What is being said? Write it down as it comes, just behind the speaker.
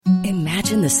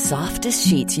Imagine the softest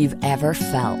sheets you've ever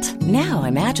felt. Now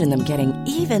imagine them getting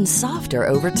even softer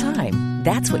over time.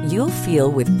 That's what you'll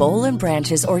feel with Boll and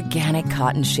Branch's organic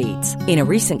cotton sheets. In a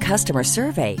recent customer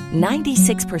survey,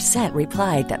 96%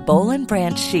 replied that Boll and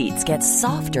Branch sheets get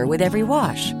softer with every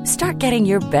wash. Start getting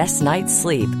your best night's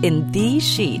sleep in these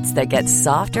sheets that get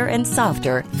softer and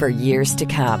softer for years to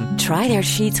come. Try their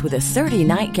sheets with a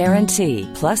 30-night guarantee.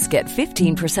 Plus, get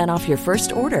 15% off your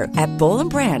first order at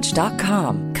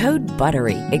bollandbranch.com. Code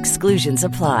BUTTERY. Exclusions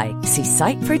apply. See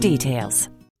site for details.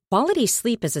 Quality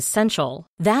sleep is essential.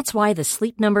 That's why the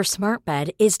Sleep Number Smart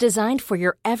Bed is designed for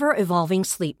your ever-evolving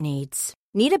sleep needs.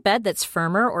 Need a bed that's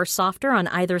firmer or softer on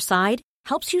either side?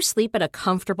 Helps you sleep at a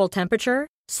comfortable temperature?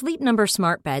 Sleep Number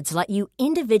Smart Beds let you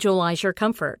individualize your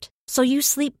comfort, so you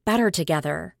sleep better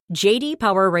together. J.D.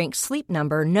 Power ranks Sleep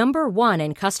Number number 1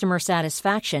 in customer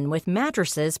satisfaction with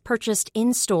mattresses purchased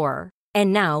in-store.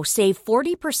 And now, save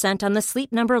 40% on the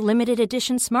Sleep Number Limited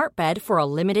Edition Smart Bed for a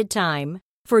limited time.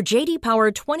 For J.D.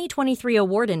 Power 2023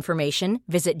 award information,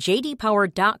 visit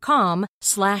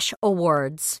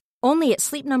jdpower.com/awards. Only at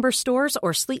Sleep Number stores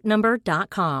or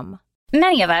sleepnumber.com.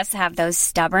 Many of us have those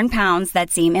stubborn pounds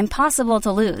that seem impossible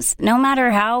to lose, no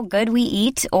matter how good we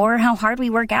eat or how hard we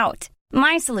work out.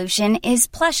 My solution is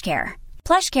PlushCare.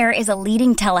 PlushCare is a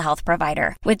leading telehealth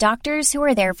provider with doctors who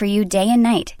are there for you day and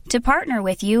night to partner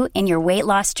with you in your weight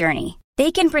loss journey.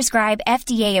 They can prescribe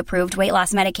FDA-approved weight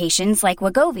loss medications like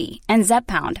Wegovy and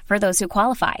Zepbound for those who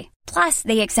qualify. Plus,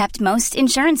 they accept most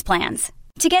insurance plans.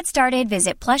 To get started,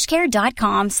 visit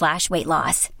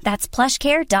plushcare.com/weightloss. That's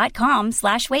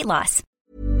plushcare.com/weightloss.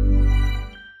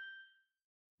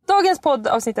 Dagens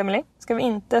poddavsnitt, Emily, ska vi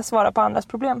inte svara på andras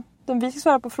problem. Vi ska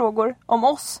svara på frågor om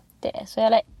oss. Det är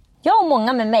så jag och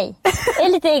många med mig är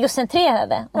lite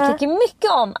egocentrerade och tycker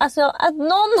mycket om alltså, att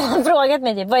någon har frågat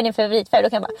mig typ, vad är din favoritfärg? Då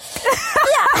kan jag bara,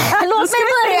 låt mig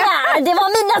börja. Det var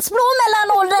midnattsblå mellan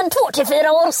åldern 2 till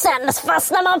 4 år. Sen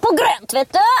fastnar man på grönt,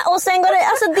 vet du. Och sen går det,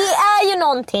 alltså det är ju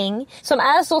någonting som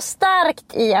är så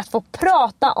starkt i att få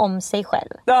prata om sig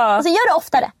själv. Alltså gör det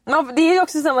oftare. Ja, det är ju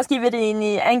också som man skriver in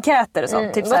i enkäter och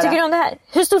sånt. Typ vad tycker du om det här?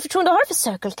 Hur stor förtroende har du för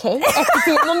Circle K?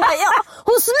 Man bara,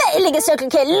 hos mig ligger Circle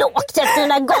K lågt efter den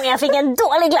där gången jag fick en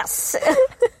dålig glass.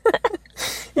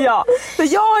 Ja, så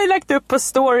jag har ju lagt upp på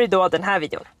story då den här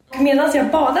videon. Medan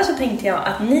jag badar så tänkte jag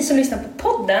att ni som lyssnar på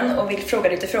podden och vill fråga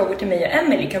lite frågor till mig och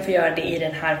Emily kan få göra det i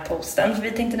den här posten. För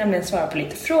vi tänkte nämligen svara på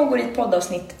lite frågor i ett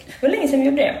poddavsnitt. Det var länge sedan vi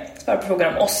gjorde det. Svara på frågor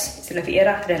om oss istället för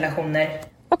era relationer.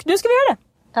 Och nu ska vi göra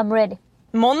det. I'm ready.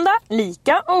 Måndag,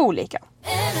 lika och olika.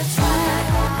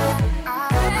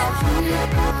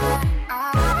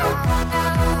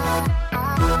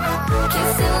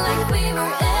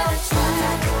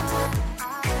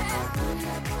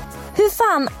 Hur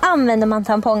fan använder man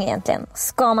tampong egentligen?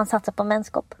 Ska man satsa på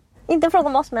menskopp? Inte en fråga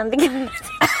om oss, men det kan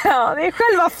ja, det är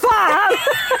själva fan!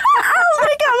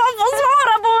 Aldrig kan man få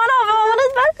svara på vad man har för vad man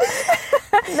utför.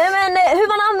 Nej, men hur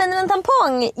man använder en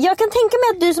tampong. Jag kan tänka mig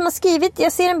att du som har skrivit,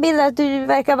 jag ser en bild att du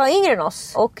verkar vara yngre än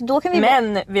oss. Och då kan vi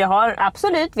men vi har...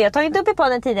 Absolut, vi har tagit upp i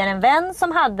podden tidigare en vän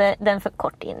som hade den för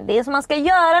kort in. Det är som man ska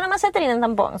göra när man sätter in en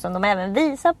tampong, som de även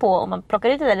visar på om man plockar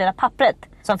ut det där lilla pappret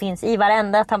som finns i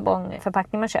varenda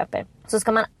tampongförpackning man köper. Så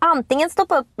ska man antingen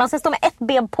stoppa upp, man ska stå med ett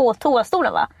ben på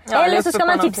toastolen, va? Ja, eller så ska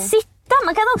man typ sitta.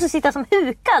 Man kan också sitta som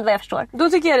hukad, vad jag förstår. Då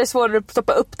tycker jag det är svårare att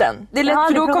stoppa upp den. Det är lätt,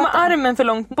 för då kommer armen för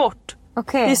långt bort.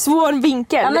 Okay. Det är svår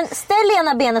vinkel. Ja, men ställ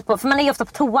ena benet på, för man är ju ofta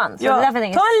på toan. Så ja, ta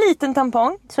en liten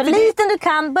tampong. Så liten du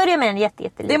kan, börja med en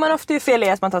jätteliten. Det man ofta gör fel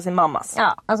är att man tar sin mammas.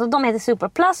 Ja, alltså de heter Super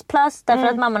Plus Plus därför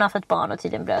att mamman har fått barn och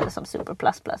tydligen blöder som Super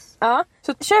Plus Plus. Ja,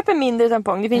 så köp en mindre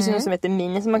tampong. Det finns ju något som heter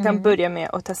Mini som man kan börja med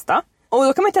att testa. Och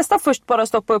då kan man testa först bara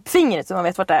stoppa upp fingret så man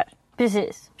vet vart det är.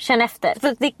 Precis, känn efter.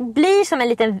 För det blir som en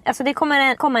liten, alltså det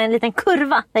kommer komma en liten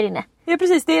kurva där inne. Ja,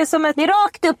 precis, det är som ett... Det är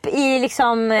rakt upp i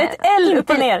liksom... Ett L upp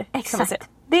och ner. Exakt,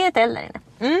 det är ett L där inne.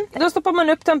 Då stoppar man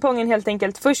upp tampongen helt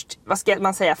enkelt först, vad ska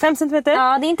man säga, 5 cm.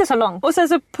 Ja, det är inte så långt. Och sen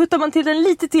så puttar man till den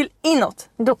lite till inåt.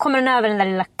 Då kommer den över den där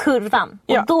lilla kurvan.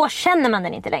 Och då känner man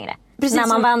den inte längre. Precis, när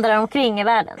man vandrar omkring i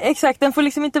världen. Exakt, den får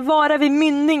liksom inte vara vid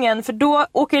mynningen, för då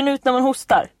åker den ut när man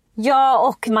hostar. Ja,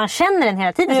 och man känner den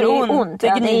hela tiden. Det är ont.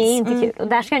 Ja, det är inte kul. Och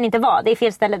där ska den inte vara. Det är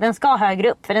fel ställe. Den ska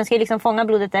högre upp. För den ska liksom fånga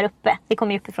blodet där uppe. Det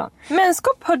kommer ju uppifrån.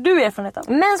 Menskopp har du erfarenhet av?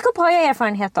 Menskopp har jag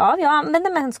erfarenhet av. Jag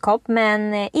använder menskopp,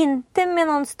 men inte med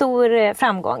någon stor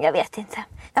framgång. Jag vet inte.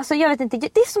 Alltså jag vet inte.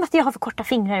 Det är som att jag har för korta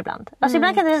fingrar ibland. Alltså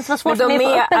ibland kan det vara svårt för mig att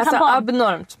få upp en tampong.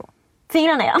 abnormt små.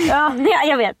 fingrarna ja,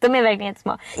 jag vet, de är verkligen inte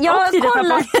små. Jag har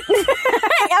kollat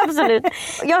absolut.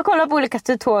 Jag har kollat på olika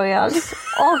tutorials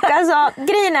och alltså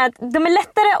grejen är att de är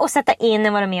lättare att sätta in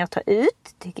än vad de är att ta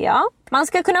ut, tycker jag. Man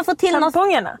ska kunna få till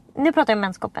tampongerna. Nu pratar jag om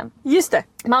menskoppen. Just det.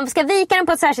 Man ska vika den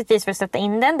på ett särskilt vis för att sätta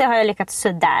in den. Det har jag lyckats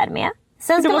sådär med.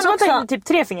 Sen Då måste man också ta in typ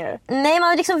 3 fingrar. Nej,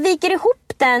 man liksom viker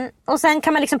ihop den och sen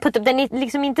kan man liksom putta upp den.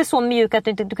 Liksom inte så mjuk att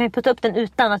du kan putta upp den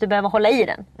utan att du behöver hålla i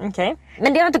den. Okej.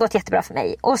 Men det har inte gått jättebra för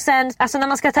mig. Och sen, alltså när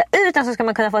man ska ta ut den så ska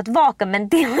man kunna få ett vakuum. Men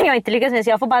det har jag inte lyckats med, så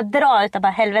jag får bara dra utav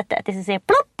bara helvete tills det säger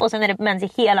plopp och sen är det mens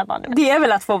i hela badrummet. Det är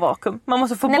väl att få vakuum? Man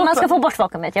måste få bort man ska få bort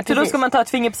vakuumet, ja, precis. Så då ska man ta ett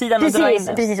finger på sidan och dra in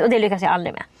det. Precis, och det lyckas jag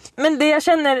aldrig med. Men det jag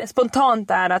känner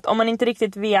spontant är att om man inte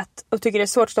riktigt vet och tycker det är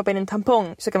svårt att stoppa in en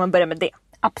tampong så kan man börja med det.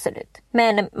 Absolut.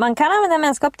 Men man kan använda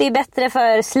menskopp. Det är bättre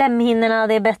för slemhinnorna,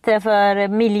 det är bättre för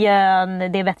miljön,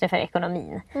 det är bättre för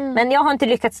ekonomin. Men jag har inte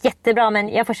lyckats jättebra, men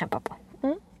jag får kämpa på.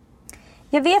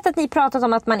 Jag vet att ni pratat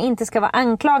om att man inte ska vara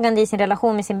anklagande i sin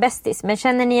relation med sin bästis. Men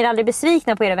känner ni er aldrig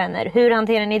besvikna på era vänner? Hur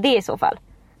hanterar ni det i så fall?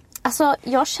 Alltså,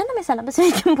 jag känner mig sällan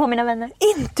besviken på mina vänner.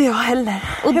 Inte jag heller.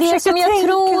 Och det som jag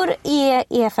tror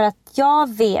är för att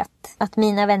jag vet att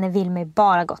mina vänner vill mig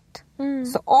bara gott.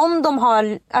 Så om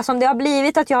det har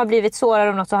blivit att jag har blivit sårad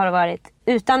av något, så har det varit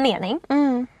utan mening.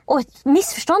 Och ett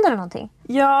missförstånd eller någonting.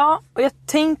 Ja, och jag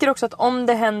tänker också att om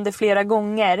det händer flera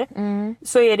gånger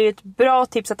så är det ju ett bra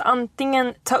tips att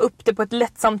antingen ta upp det på ett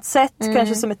lättsamt sätt,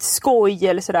 kanske som ett skoj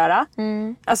eller sådär.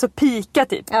 Alltså pika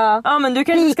typ. Ja, men du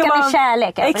kanske pika ska med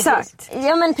kärlek. Ja, exakt. Precis.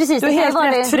 Ja, men precis. Du är helt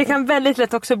rätt, för det kan väldigt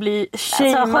lätt också bli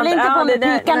shame. Alltså, håll inte på med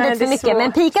pikandet för mycket.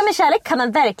 Men pika med kärlek kan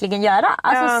man verkligen göra.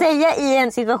 Alltså säga i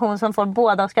en situation som får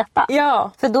båda att skratta.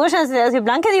 Ja. För då känns det, alltså,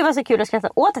 ibland kan det ju vara så kul att skratta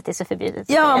åt att det är så förbjudet.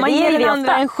 Ja, man ger den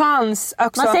andra en chans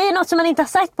också. Man säger något som man inte har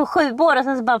sagt på 7 år och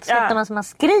sen så bara skrattar man som man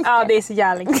skriker. Ja, det är så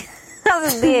jävligt.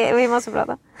 Alltså vi måste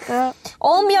prata. Ja.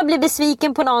 Om jag blir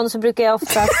besviken på någon så brukar jag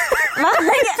ofta... Jag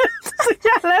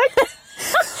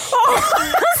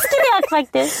skrek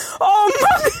faktiskt.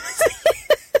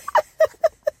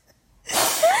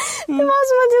 Det var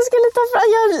som att jag skulle ta fram...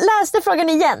 Jag läste frågan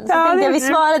igen. Så tänkte jag, vi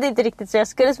svarade inte riktigt, så jag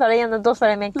skulle svara igen. Och då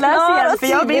svarade jag med en klar och för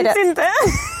jag vet inte.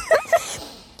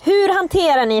 Hur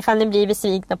hanterar ni ifall ni blir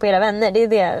besvikna på era vänner? Det är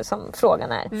det som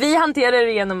frågan är. Vi hanterar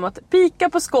det genom att pika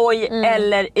på skoj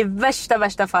eller i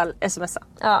värsta fall smsa.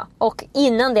 Ja, och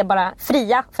innan det bara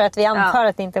fria, för att vi antar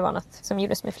att det inte var något som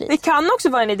gjordes med flit. Det kan också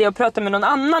vara en idé att prata med någon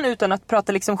annan utan att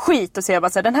prata liksom skit och säga bara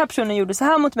så här, den här personen gjorde så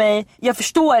här mot mig. Jag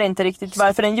förstår inte riktigt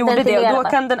varför den gjorde det. Och då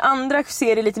kan den andra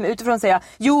se det lite mer utifrån och säga,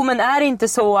 jo men är det inte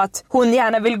så att hon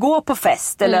gärna vill gå på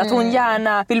fest eller att hon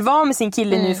gärna vill vara med sin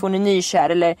kille nu för hon är nykär,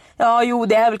 eller ja, jo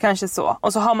det är väl kanske så.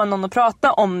 Och så har man någon att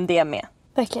prata om det med.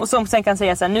 Verkligen. Och som sen kan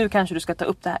säga så här, nu kanske du ska ta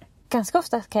upp det här. Ganska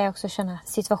ofta kan jag också känna att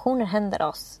situationer händer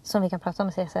oss som vi kan prata om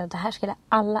och säga så här, det här skulle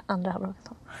alla andra ha bråkat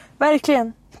om.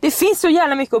 Verkligen. Det finns så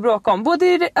jävla mycket att bråka om. Både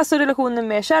i relationer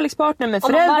med kärlekspartner, med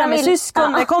föräldrar, med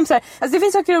syskon, med kompisar. Alltså det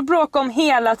finns saker att bråka om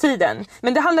hela tiden.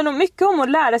 Men det handlar nog mycket om att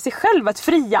lära sig själv att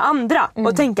fria andra.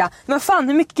 Och tänka, men fan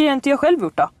hur mycket har inte jag själv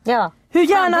gjort då? Ja. Hur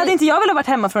gärna hade inte jag velat varit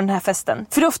hemma från den här festen?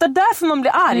 För det är ofta därför man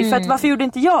blir arg. För att varför gjorde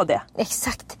inte jag det?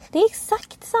 Exakt. Det är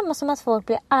exakt samma som att folk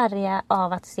blir arga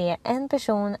av att se en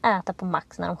person äta på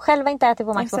Max när de själva inte äter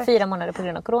på Max på 4 månader på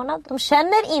grund av corona. De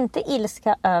känner inte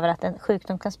ilska över att en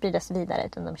sjukdom kan spridas vidare,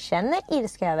 utan de känner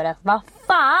ilska över att vad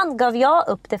fan gav jag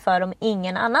upp det för om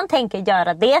ingen annan tänker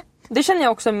göra det? Det känner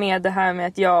jag också med det här med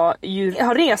att jag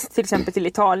har rest till exempel till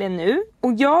Italien nu.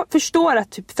 Och jag förstår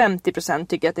att typ 50%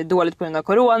 tycker att det är dåligt på grund av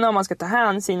corona och man ska ta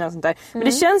hänsyn och sånt där. Men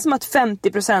det känns som att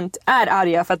 50% är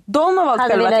arga för att de har valt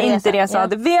själva att inte resa.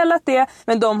 Hade velat det,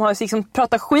 men de har liksom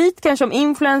pratat skit kanske om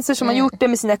influencers som har gjort det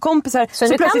med sina kompisar. Så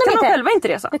plötsligt kan de själva inte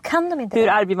resa. Nu kan de inte. Hur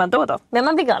arg blir man då? Men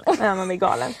man blir galen. Ja, man blir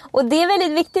galen. Och det är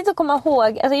väldigt viktigt att komma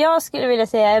ihåg. Alltså jag skulle vilja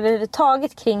säga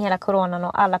överhuvudtaget kring hela coronan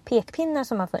och alla pekpinnar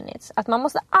som har funnits. Att man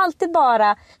måste alltid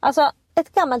bara... Alltså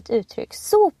ett gammalt uttryck.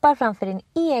 Sopa framför din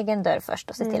egen dörr först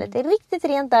och se till att det är riktigt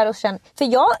rent där och sen. För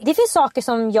det finns saker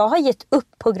som jag har gett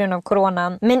upp på grund av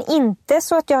coronan, men inte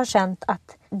så att jag har känt att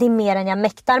det är mer än jag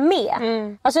mäktar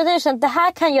med. Alltså jag har känt att det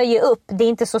här kan jag ge upp. Det är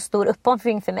inte så stor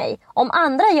uppoffring för mig. Om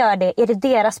andra gör det är det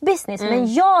deras business.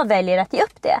 Men jag väljer att ge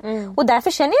upp det. Och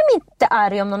därför känner jag mig inte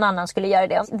arg om någon annan skulle göra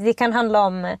det. Det kan handla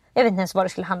om... Jag vet inte ens vad det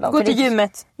skulle handla om. Gå till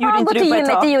gymmet.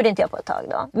 Det gjorde inte jag på ett tag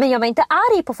då. Men jag var inte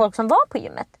arg på folk som var på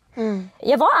gymmet.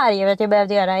 Jag var arg över att jag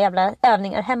behövde göra jävla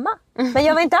övningar hemma. Men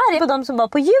jag var inte arg på de som var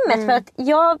på gymmet. För att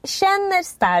jag känner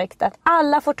starkt att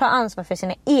alla får ta ansvar för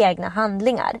sina egna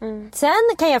handlingar. Sen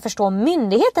kan jag förstå om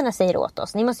myndigheterna säger åt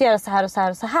oss, ni måste göra så här och så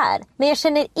här och så här. Men jag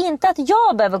känner inte att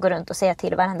jag behöver gå runt och säga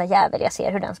till varenda jävel jag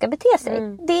ser hur den ska bete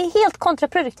sig. Det är helt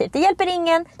kontraproduktivt. Det hjälper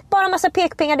ingen. Det är bara en massa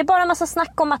pekpengar. Det är bara en massa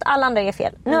snack om att alla andra är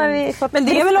fel. Nu har vi fått Men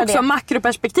det är väl också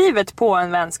makroperspektivet på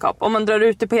en vänskap. Om man drar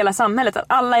ut det på hela samhället. Att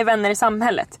alla är vänner i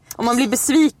samhället. Om man blir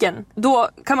besviken, då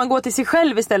kan man gå till sig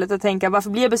själv istället och tänka, varför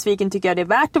blir jag besviken? Tycker jag det är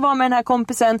värt att vara med den här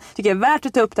kompisen? Tycker jag det är värt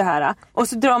att ta upp det här? Och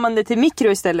så drar man det till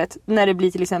mikro istället. När det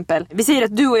blir till exempel, vi säger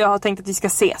att du och jag har tänkt att vi ska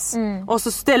ses. Och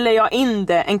så ställer jag in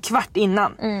det en kvart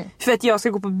innan. För att jag ska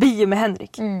gå på bio med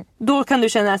Henrik. Då kan du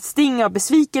känna ett sting av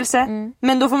besvikelse.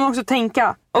 Men då får man också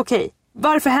tänka, okej,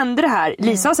 varför hände det här?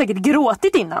 Lisa har säkert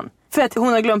gråtit innan. För att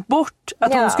hon har glömt bort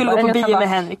att hon skulle gå på bio med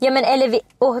Henrik. Ja, men eller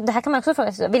och det här kan man också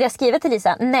fråga sig. Vill jag skriva till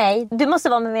Lisa? Nej, du måste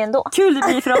vara med mig ändå. Kul det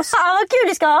blir för oss. Ja, vad kul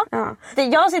det ska ha.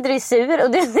 Jag sitter i sur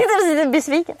och du sitter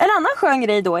besviken. En annan skön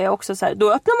grej då är också så här,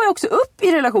 då öppnar man ju också upp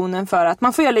i relationen för att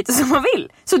man får göra lite som man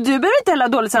vill. Så du behöver inte heller ha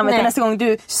dåligt samvete nästa gång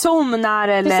du somnar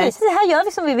eller... Precis, det här gör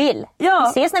vi som vi vill.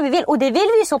 Ja. Vi ses när vi vill. Och det vill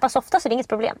vi ju så pass ofta så det är inget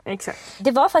problem. Exakt.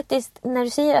 Det var faktiskt, när du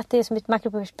säger att det är som ett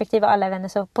makroperspektiv och alla är vänner,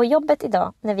 så på jobbet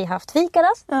idag när vi har haft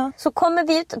fikaras så kommer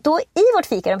vi ut, då i vårt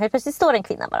fikarum helt plötsligt står en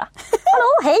kvinna bara. Hallå,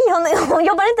 hej, hon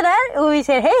jobbar inte där. Och vi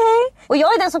säger hej, hej. Och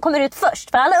jag är den som kommer ut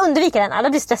först, för alla undviker den. Alla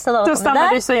blir stressade av att då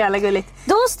stannar du så jävla gulligt.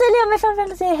 Då ställer jag mig framför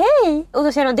henne och säger hej. Och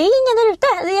då säger hon, det är ingen där ute.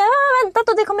 Jag har väntat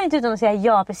och det kommer inte ut. Och de säger,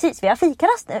 ja precis, vi har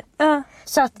fikarast nu.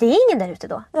 Så att det är ingen där ute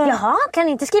då. Jaha, kan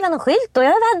inte skriva någon skylt. Och jag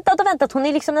har väntat och väntat. Hon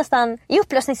är liksom nästan i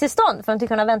upplösningstillstånd, för hon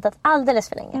tycker hon har väntat alldeles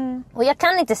för länge. Och jag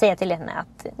kan inte säga till henne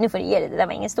att nu får du ge det där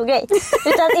var ingen stor grej.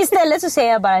 Utan istället så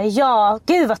säger jag bara, ja,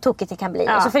 gud vad tokigt det kan bli.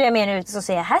 Och så följer jag med henne ut och så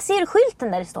säger jag, här ser du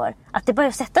skylten där det står att det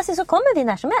börjar sätta sig, så kommer vi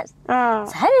när som helst.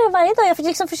 Så här är det varje dag. Jag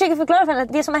liksom försöker förklara för henne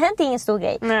att det som har hänt är ingen stor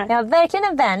grej. Jag har verkligen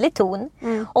en vänlig ton.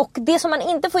 Och det som man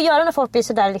inte får göra när folk blir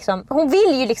sådär liksom, hon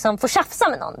vill ju liksom få tjafsa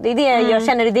med någon. Det är det jag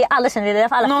känner, det är det alla känner. Det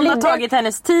är alla någon flydde, har tagit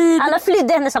hennes tid. Alla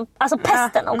flydde henne som alltså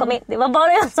pesten och kom in. Det var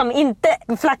bara jag som inte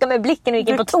flackade med blicken och gick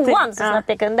in på toan så snabbt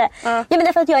jag kunde. Ja, men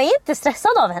därför att jag är inte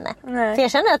stressad av henne. För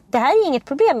jag känner att det här är inget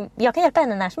problem. Jag kan hjälpa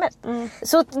henne när som helst.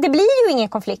 Så det blir ju ingen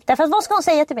konflikt. Därför att vad ska hon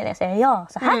säga till mig när jag säger ja,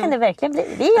 så här kan det verkligen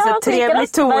bli. Vi har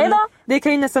trevlig ton. varje dag. Det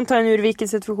kan ju nästan ta en ur vilken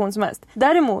situation som helst.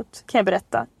 Däremot kan jag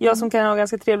berätta, jag som kan ha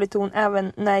ganska trevlig ton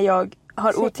även när jag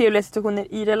har otrevliga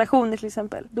situationer i relationer till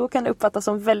exempel. Då kan det uppfattas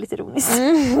som väldigt ironiskt.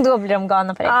 Då blir de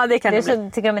galna på det. Ja, det kan det bli. Så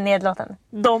tycker de är nedlåtande.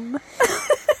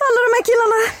 Alla de här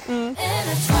killarna.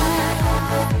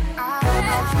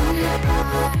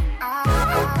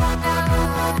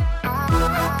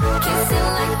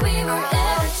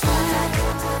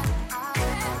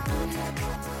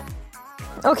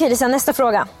 Okej, Lisa, nästa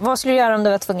fråga. Vad skulle du göra om du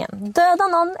var tvungen? Döda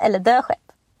någon eller dö själv?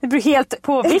 Det beror helt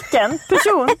på vilken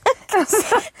person.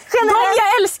 Alltså, de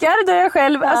jag älskar dör jag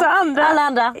själv. Alltså alla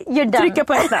andra trycka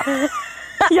på en knapp.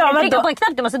 Trycka på en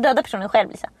knapp, du måste döda personen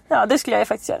själv, Lisa. Ja, det skulle jag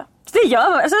faktiskt göra. Det gör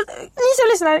man. Alltså, ni som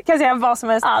lyssnar kan säga vad som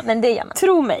helst. Ja, men det gör man.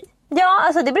 Tro mig. Ja,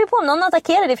 alltså det beror på om någon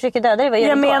attackerar dig och försöker döda dig. Vad gör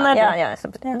jag du menar det.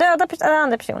 Ja, döda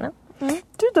andra personen.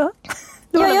 Du då?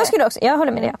 Ja, jag skulle också. Jag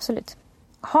håller med dig, absolut.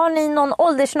 Har ni någon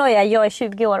åldersnoja? Jag är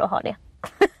 20 år och har det.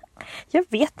 Jag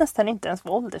vet nästan inte ens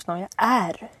vad åldersnoja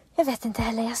är. Jag vet inte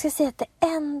heller. Jag ska säga att det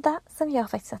enda som jag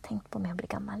faktiskt har tänkt på med att bli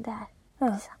gammal, det är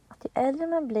att ju äldre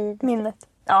man blir... Minnet.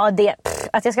 Ja,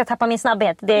 att jag ska tappa min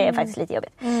snabbhet, det är faktiskt lite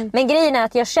jobbigt. Men grejen är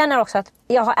att jag känner också att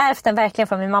jag har ärvt den verkligen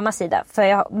från min mammas sida. För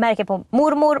jag märker på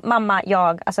mormor, mamma,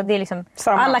 jag. Alltså det är liksom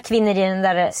alla kvinnor i den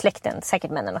där släkten,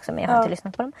 säkert männen också, men jag har inte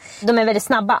lyssnat på dem. De är väldigt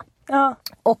snabba. Ja.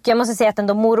 Och jag måste säga att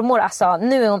ändå mormor, alltså,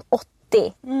 nu är hon 80.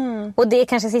 Och det är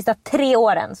kanske de sista 3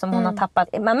 åren som hon har tappat.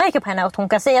 Man märker på henne att hon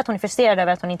kan säga att hon är frustrerad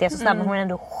över att hon inte är så snabb. Men hon är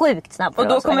ändå sjukt snabb. Och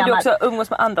då kommer du också umgås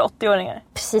med andra 80-åringar.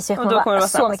 Precis, jag kommer vara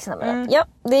så mycket snabbare. Ja,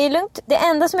 det är lugnt. Det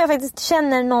enda som jag faktiskt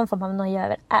känner någon form av noja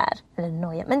över är, eller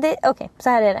noja, men det okej, så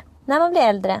här är det. När man blir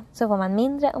äldre så får man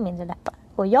mindre och mindre läppar.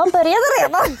 Och jag började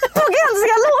redan på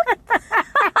ganska lågt.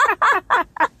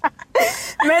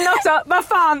 Men också, vad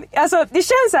fan, alltså det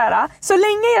känns så här, så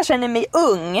länge jag känner mig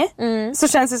ung så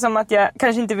känns det som att jag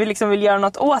kanske inte vill göra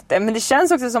något åt det. Men det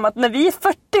känns också som att när vi är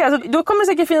 40, alltså, då kommer det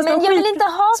säkert finnas någon skit. Men jag vill inte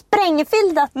ha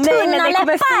sprängfyllda tunna läppar. Nej, men det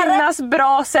kommer finnas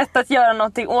bra sätt att göra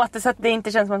någonting åt det så att det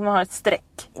inte känns som att man har ett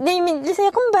streck. Nej, men jag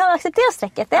kommer behöva acceptera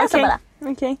strecket, det är så bara.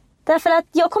 Okej. Därför att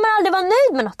jag kommer aldrig vara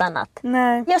nöjd med något annat.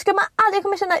 Nej. Jag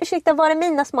kommer känna, ursäkta, var är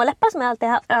mina små läppar som jag alltid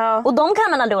haft? Ja. Och de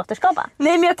kan man aldrig återskapa.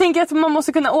 Nej, men jag tänker att man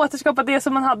måste kunna återskapa det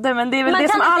som man hade. Men det är väl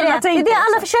det som alla tänker. Det är det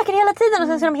alla försöker hela tiden och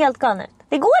sen ser de helt galna ut.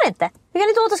 Det går inte. Du kan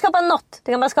inte återskapa något.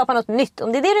 Du kan bara skapa något nytt.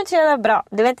 Om det är det du inte känner bra.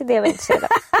 Det är inte det jag vill inte säga.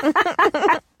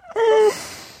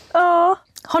 Ja.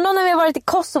 Har någon av er varit i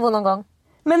Kosovo någon gång?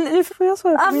 Men nu får jag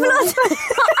svara på förlåt.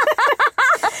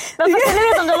 Varför skulle du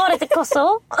veta om du har varit i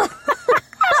Kosovo?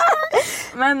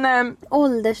 Men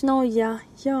åldersnoja,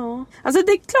 ja. Alltså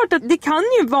det är klart att det kan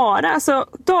ju vara, alltså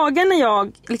dagar när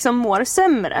jag liksom mår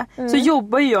sämre så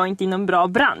jobbar ju jag inte inom bra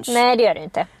bransch. Nej, det gör du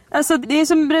inte. Alltså det är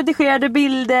som redigerade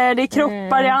bilder, det är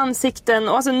kroppar, det är ansikten.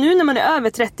 Och alltså nu när man är över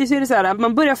 30 så är det så här att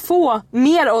man börjar få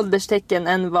mer ålderstecken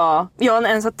än vad jag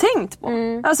ens har tänkt på.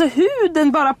 Alltså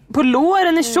huden bara på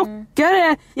låren är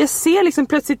tjockare. Jag ser liksom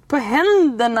plötsligt på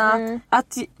händerna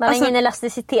att... Man har ingen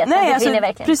elasticitet. Nej, alltså,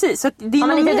 verkligen. Precis. Så att det om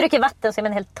man inte dricker vatten så är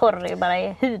man helt torr bara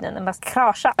i huden. Den bara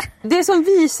kraschar. Det som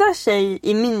visar sig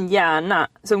i min hjärna,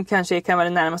 som kanske kan vara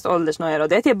det närmaste åldersnoja då,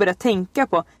 det är att jag börjar tänka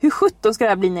på hur 17 ska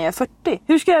jag bli när jag är 40?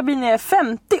 Hur ska jag bli när jag är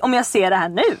 50 om jag ser det här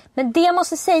nu? Men det jag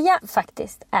måste säga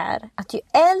faktiskt är att ju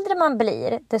äldre man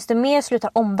blir, desto mer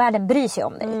slutar omvärlden bry sig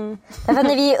om dig. Därför att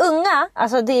när vi är unga,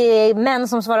 alltså det är män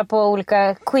som svarar på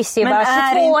olika quiz. Men bara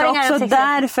är det inte också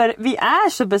därför vi är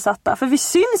så besatta? För vi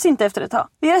syns inte efter ett tag.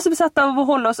 Vi är så besatta av att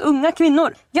hålla oss unga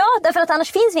kvinnor. Ja, därför att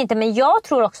annars finns vi inte. Men jag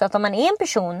tror också att om man är en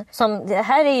person som, det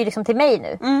här är ju liksom till mig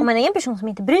nu, om man är en person som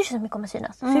inte bryr sig så mycket om att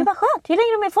synas, så är det bara skönt. Ju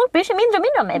längre mer folk bryr sig mindre och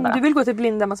mindre om mig bara. Du vill gå till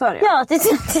blinda massör? Ja, det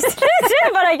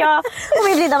är bara jag och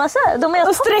min blinda massör. De är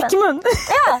och sträckmun.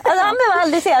 Ja, alltså han behöver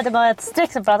aldrig se att det bara är ett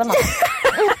streck som pratar med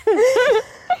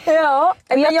Ja,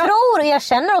 men jag tror och jag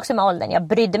känner också med åldern. Jag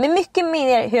brydde mig mycket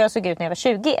mer hur jag såg ut när jag var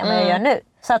 20 än vad jag gör nu.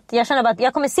 Så att jag känner bara att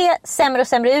jag kommer se sämre och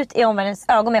sämre ut i omvärldens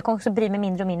ögon. Men jag kommer också bry mig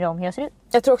mindre och mindre om hur jag ser ut.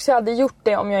 Jag tror också jag hade gjort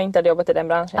det om jag inte hade jobbat i den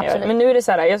branschen. Men nu är det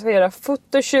så här, jag ska göra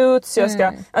fotoshoots.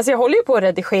 Alltså jag håller ju på att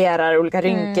redigera olika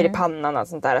rynkor i pannan och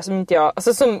sånt där. Som inte jag,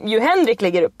 alltså som ju Henrik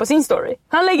lägger upp på sin story.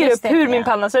 Han lägger upp hur min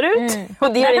panna ser ut.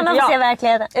 Och det där kan man se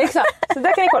verkligheten. Exakt, så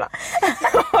där kan ni kolla.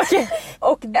 Okay.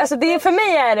 Och alltså det, för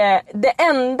mig är det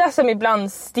enda som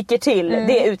ibland sticker till,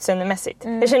 det är utseendemässigt.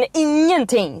 Jag känner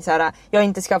ingenting så här, jag har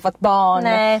inte skaffat barn.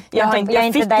 Nej, jag är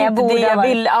inte där jag borde. Jag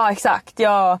vill, ja exakt.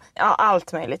 Ja,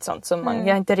 allt möjligt sånt som man,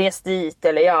 jag har inte rest dit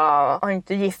eller jag har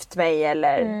inte gift mig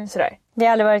eller sådär. Vi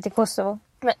har aldrig varit i Kosovo.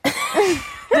 Men,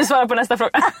 du svarar på nästa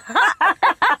fråga.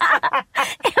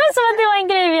 Det var som att det var en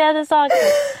grej vi hade sagt.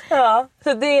 Ja,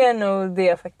 så det är nog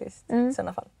det faktiskt i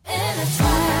sådana fall.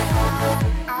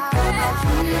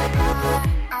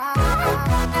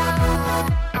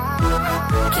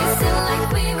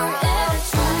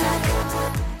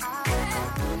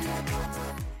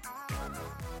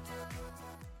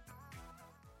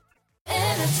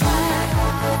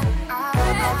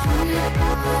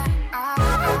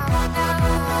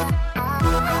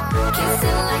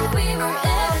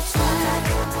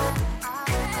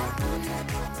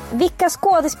 Vilka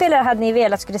skådespelare hade ni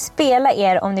velat skulle spela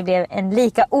er om ni blev en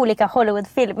lika olika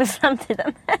Hollywoodfilm i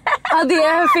framtiden? Ja, det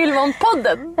är en film om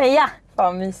podden. Ja.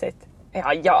 Fan mysigt.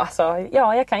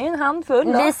 Ja, jag kan ju en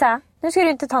handfull. Lisa, nu ska du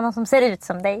inte ta någon som ser ut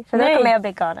som dig. För då kommer jag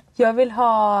bli galen. Jag vill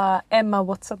ha Emma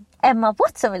Watson. Emma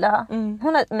Watson vill du ha?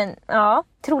 Hon har, men ja,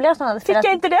 troligare att hon hade spelat... Fick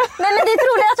jag inte det? Nej, men det är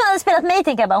troligare att hon hade spelat mig,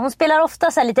 tänker jag bara. Hon spelar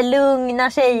ofta så här lite lugna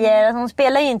tjejer. Hon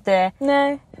spelar ju inte...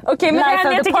 Nej. Okej, men det är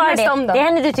henne jag tycker mest om då. Det är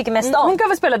henne du tycker mest om. Hon kan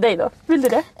väl spela dig då? Vill du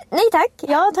det? Nej tack,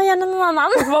 jag tar gärna någon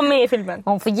annan. Hon får vara med i filmen.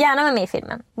 Hon får gärna vara med i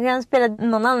filmen. Hon kan spela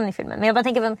någon annan i filmen. Men jag bara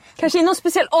tänker... Vem... Kanske i någon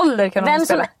speciell ålder kan hon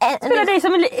spela. Spela dig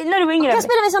som när du var yngre. Hon kan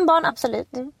spela mig som barn, absolut.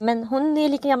 Men hon är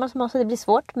lika gammal som oss så det blir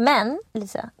svårt. Men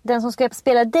Lisa, den som ska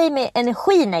spela dig med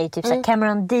energin är ju typ så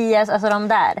Cameron Diaz, alltså de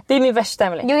där. Det är min värsta,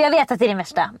 Emily. Jo, jag vet att det är din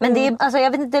värsta. Men det är, alltså,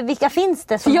 jag vet inte vilka finns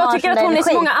det som har jag tycker att hon energi.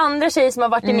 Är så många andra tjejer som har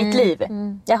varit i mitt liv.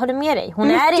 Jag håller med dig. Hon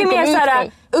mycket är inte mer lik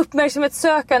dig.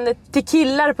 Uppmärksamhetssökande till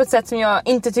killar på ett sätt som jag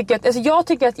inte tycker att... Alltså jag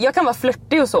tycker att jag kan vara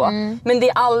flörtig och så. Men det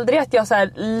är aldrig att jag så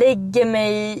här lägger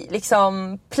mig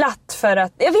liksom platt för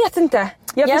att... Jag vet inte.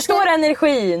 Jag förstår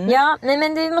energin. Ja,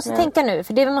 men du måste tänka nu.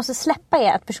 För det vi måste släppa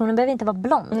är att personen behöver inte vara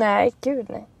blond. Nej, gud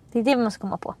nej. Det är det vi måste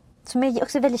komma på. Som är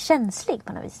också väldigt känslig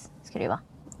på något vis. Ska det ju vara.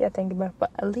 Jag tänker bara på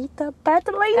Alita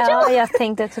Battle Angel. Ja, jag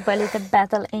tänkte också på Alita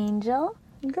Battle Angel.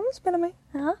 Du kan väl spela mig.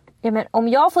 Ja, men om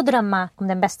jag får drömma om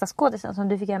den bästa skådisen som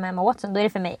du fick göra med Emma Watson, då är det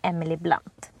för mig Emily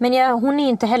Blunt. Men hon är ju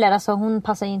inte heller, alltså hon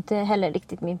passar ju inte heller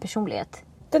riktigt min personlighet.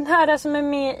 Den här som är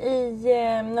med i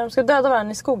när de ska döda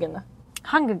varandra i skogen då?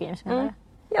 Hunger Games menar du?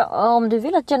 Ja, om du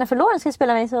vill att Jennifer Lawrence ska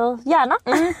spela mig så gärna.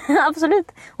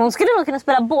 Absolut. Hon skulle nog kunna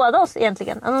spela båda oss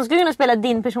egentligen. Alltså, hon skulle kunna spela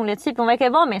din personlighetstyp. Hon verkar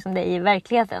ju vara mer som dig i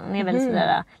verkligheten. Hon är väldigt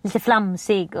sådär, lite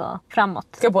flamsig och framåt.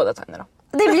 Ska båda ta henne då?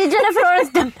 Det blir Jennifer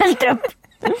Lawrence dubbeltrupp.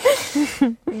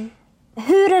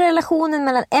 Hur är relationen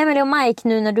mellan Emily och Mike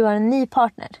nu när du har en ny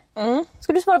partner?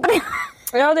 Ska du svara på det?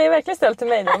 Ja, det är verkligen ställt till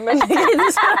mig då. Men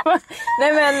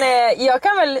Nej, men jag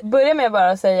kan väl börja med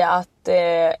bara att säga att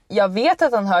att jag vet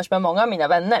att han hörs med många av mina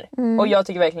vänner. Och jag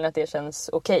tycker verkligen att det känns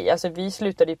okej. Alltså vi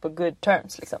slutade ju på good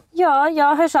terms liksom. Ja,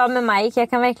 jag hörs av med Mike. Jag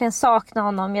kan verkligen sakna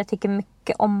honom. Jag tycker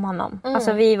mycket om honom.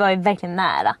 Alltså vi var ju verkligen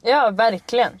nära. Ja,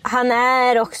 verkligen. Han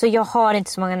är också, jag har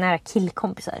inte så många nära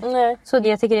killkompisar. Nej. Så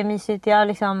jag tycker det är mysigt. Jag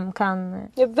liksom kan...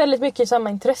 Jag har väldigt mycket samma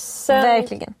intressen.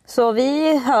 Verkligen. Så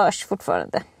vi hörs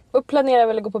fortfarande. Och planerar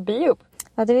väl att gå på bio?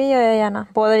 Ja, det gör jag gärna.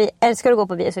 Båda vi älskar att gå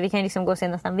på bio, så vi kan ju liksom gå och se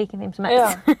nästan vilken film som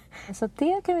helst. Ja. Så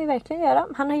det kan vi verkligen göra.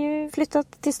 Han har ju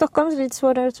flyttat till Stockholm, så det är lite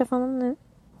svårare att träffa honom nu.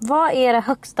 Vad är era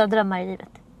högsta drömmar i livet?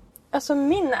 Alltså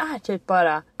min är typ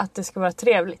bara att det ska vara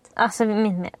trevligt. Alltså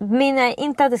min är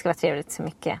inte att det ska vara trevligt så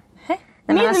mycket. Nej,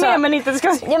 min alltså, men inte det ska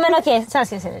vara... Ja men okej, så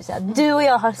ska jag säga. Du och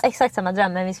jag har exakt samma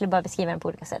dröm, men vi skulle bara beskriva den på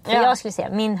olika sätt. För jag skulle säga,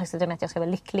 min högsta dröm är att jag ska vara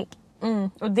lycklig.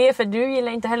 Och det är för du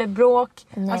gillar inte heller bråk.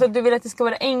 Alltså du vill att det ska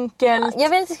vara enkelt. Jag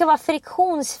vill att det ska vara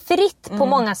friktionsfritt på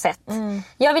många sätt.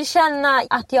 Jag vill känna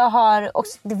att jag har, och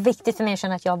det är viktigt för mig att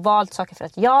känna att jag har valt saker för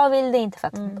att jag vill det, inte för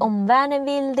att omvärlden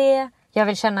vill det. Jag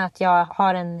vill känna att jag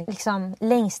har en, liksom,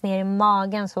 längst ner i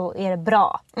magen så är det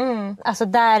bra. Alltså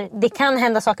där, det kan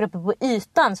hända saker uppe på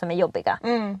ytan som är jobbiga.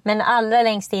 Men allra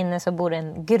längst inne så bor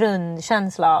en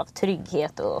grundkänsla av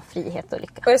trygghet och frihet och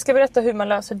lycka. Och jag ska berätta hur man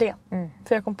löser det.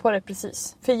 För jag kom på det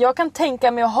precis. För jag kan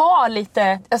tänka mig att ha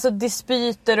lite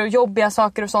dispyter och jobbiga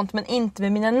saker och sånt, men inte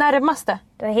med mina närmaste.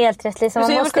 Du har helt rätt, Lisa.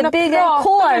 Man måste bygga en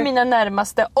kår med mina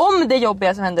närmaste om det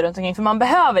jobbiga som händer runt omkring. För man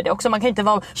behöver det också. Man kan inte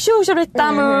vara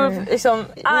liksom.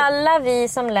 Alla vi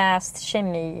som läst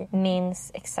kemi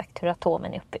minns exakt hur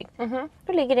atomen är uppbyggd.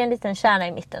 Då ligger det en liten kärna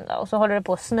i mitten då. Och så håller det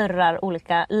på och snurrar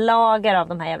olika lager av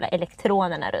de här jävla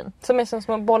elektronerna runt. Som är som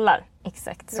små bollar.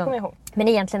 Exakt. Det kommer jag ihåg. Men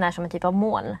egentligen är som en typ av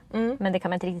moln. Men det kan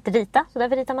man inte riktigt rita. Så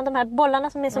därför ritar man de här bollarna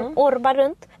som är som orbar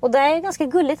runt. Och det är ganska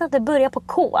gulligt att det börjar på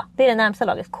K. Det är det närmsta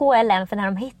laget. KLM. För när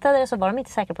de hittade det så var de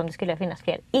inte säkra på om det skulle finnas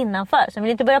fler innanför. Så de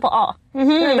vill inte börja på A. De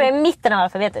börjar i mitten av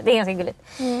alfabetet. Det är ganska gulligt.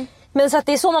 Men så att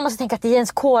det är så man måste tänka, att i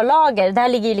ens K-lager, där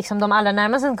ligger ju liksom de allra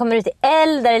närmaste som kommer ut i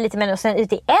L, där är lite mer, och sen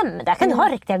ut i M. Där kan du ha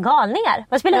riktiga galningar.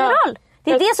 Vad spelar det för roll?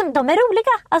 Det är det som, de är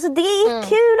roliga. Alltså det är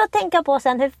kul att tänka på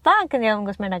sen. Hur fan kunde jag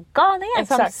umgås med den där galningen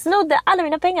som snodde alla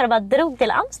mina pengar och bara drog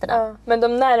till Amsterdam? Men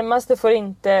de närmaste får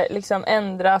inte liksom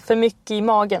ändra för mycket i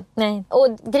magen. Nej. Och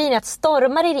grejen är att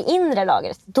stormar i det inre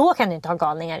lagret, då kan du inte ha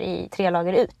galningar i 3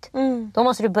 lager ut. Då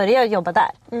måste du börja jobba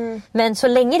där. Men så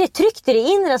länge det är tryggt i det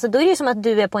inre, alltså, då är det ju som att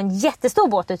du är på en jättestor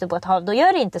båt ute på ett hav. Då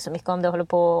gör det inte så mycket om du håller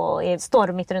på och är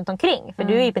stormigt runt omkring. För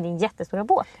du är ju på din jättestora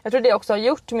båt. Jag tror det också har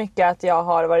gjort mycket att jag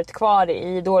har varit kvar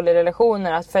i dåliga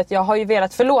relationer, för att jag har ju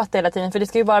velat förlåta hela tiden, för det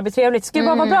ska ju bara bli trevligt, det ska ju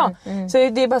bara vara bra. Så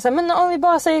det är bara så här, men om vi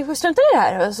bara säger strunta i det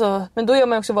här, så, men då gör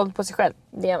man också våld på sig själv.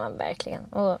 Det gör man verkligen.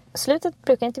 Och slutet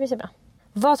brukar inte bli så bra.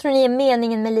 Vad tror ni är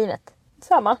meningen med livet?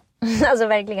 Samma. Alltså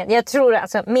verkligen. Jag tror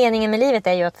alltså meningen med livet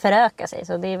är ju att föröka sig,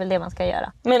 så det är väl det man ska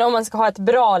göra. Men om man ska ha ett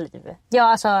bra liv? Ja,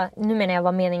 alltså nu menar jag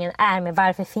vad meningen är med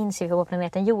varför finns vi på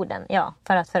planeten jorden? Ja,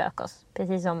 för att föröka oss.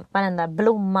 Precis som varenda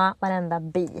blomma, varenda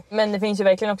bi. Men det finns ju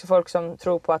verkligen också folk som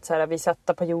tror på att så här, vi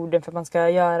sätter på jorden för att man ska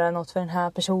göra något för den här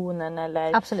personen,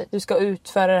 eller absolut, du ska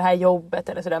utföra det här jobbet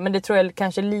eller sådär. Men det tror jag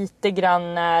kanske lite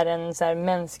grann är en så här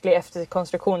mänsklig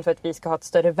efterkonstruktion för att vi ska ha ett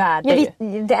större värde. Ja,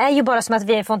 det är ju bara som att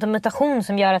vi har fått en mutation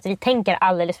som gör att vi tänker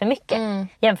alldeles för mycket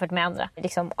jämfört med andra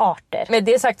liksom, arter. Med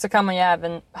det sagt så kan man ju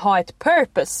även ha ett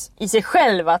purpose i sig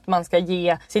själv, att man ska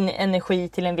ge sin energi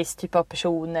till en viss typ av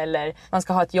person, eller man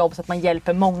ska ha ett jobb så att man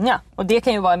hjälper många. Och det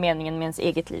kan ju vara meningen med ens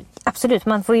eget liv. Absolut,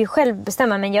 man får ju själv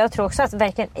bestämma, men jag tror också att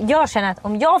verkligen, jag känner att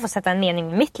om jag får sätta en mening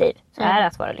med mitt liv så är det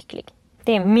att vara lycklig.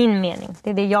 Det är min mening, det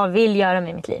är det jag vill göra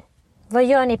med mitt liv. Vad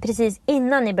gör ni precis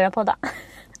innan ni börjar podda?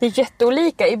 Det är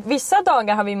jätteolika. I vissa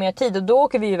dagar har vi mer tid och då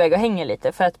åker vi iväg och hänger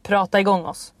lite för att prata igång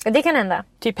oss. Det kan hända.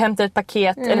 Typ hämta ett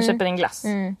paket eller köpa en glass.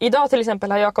 Idag till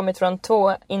exempel har jag kommit från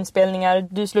 2 inspelningar.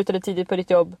 Du slutade tidigt på ditt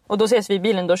jobb. Och då ses vi i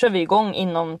bilen. Då kör vi igång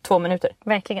inom 2 minuter.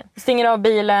 Verkligen. Stänger av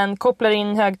bilen, kopplar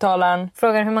in högtalaren.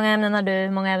 Frågar hur många ämnen har du,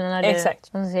 hur många ämnen har du. Exakt.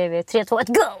 Och så säger vi 3, 2, 1,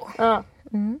 go! Ja.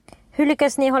 Hur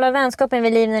lyckas ni hålla vänskapen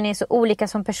vid liv när ni är så olika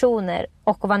som personer?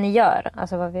 Och vad ni gör?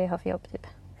 Alltså vad vi har för jobb typ.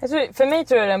 För mig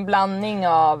tror jag det är en blandning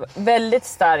av väldigt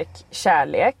stark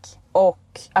kärlek och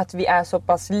att vi är så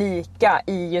pass lika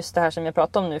i just det här som jag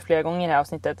pratat om nu flera gånger i det här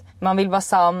avsnittet. Man vill vara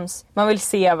sams, man vill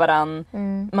se varann,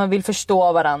 man vill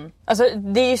förstå varann. Alltså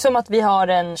det är ju som att vi har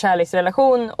en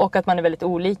kärleksrelation och att man är väldigt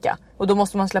olika. Och då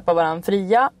måste man släppa varann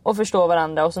fria och förstå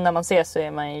varandra, och så när man ses så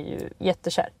är man ju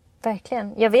jättekär.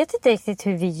 Verkligen. Jag vet inte riktigt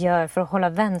hur vi gör för att hålla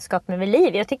vänskap med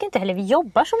liv. Jag tycker inte heller vi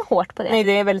jobbar så hårt på det. Nej,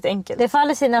 det är väldigt enkelt. Det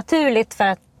faller sig naturligt för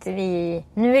att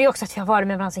Nu är det också att jag har varit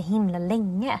med varandra så himla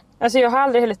länge. Alltså jag har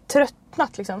aldrig heller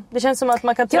tröttnat liksom. Det känns som att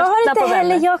man kan tröttna på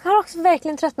vänner. Jag har också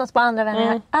verkligen tröttnat på andra vänner. Jag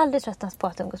har aldrig tröttnat på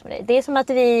att umgås med dig. Det är som att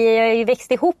vi har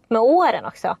växt ihop med åren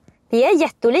också. Vi är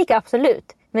jätteolika,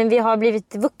 absolut. Men vi har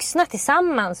blivit vuxna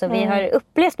tillsammans och vi har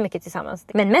upplevt mycket tillsammans.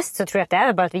 Men mest så tror jag att det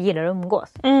är bara att vi gillar att umgås.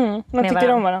 Man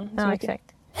tycker om varandra. Ja, exakt.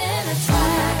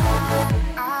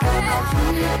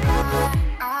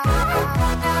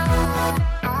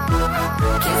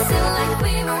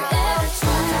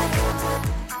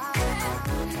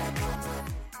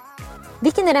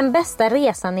 Vilken är den bästa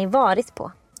resan ni varit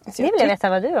på? Det vill jag veta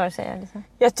vad du har att säga. Liksom.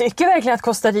 Jag tycker verkligen att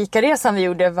Costa Rica-resan vi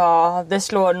gjorde det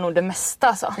slår nog det mesta.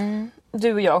 Alltså.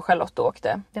 Du och jag och Charlotte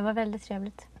åkte. Det var väldigt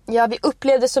trevligt. Ja, vi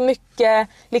upplevde så mycket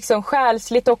liksom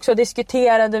själsligt också,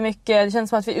 diskuterade mycket. Det känns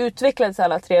som att vi utvecklades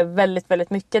alla tre väldigt, väldigt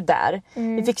mycket där.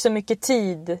 Vi fick så mycket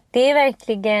tid. Det är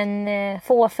verkligen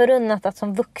få förunnat att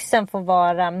som vuxen få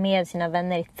vara med sina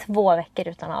vänner i 2 veckor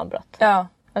utan avbrott. Ja.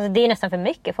 Alltså det är nästan för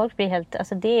mycket. Folk blir helt,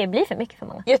 alltså det blir för mycket för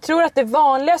många. Jag tror att det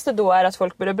vanligaste då är att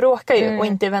folk börjar bråka ju och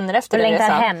inte är vänner efter och den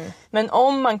resan. Hem. Men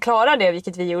om man klarar det,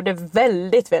 vilket vi gjorde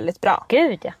väldigt, väldigt bra.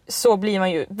 Gud ja. Så blir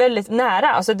man ju väldigt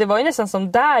nära. Alltså det var ju nästan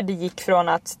som där det gick från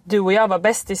att du och jag var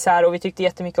bästisar och vi tyckte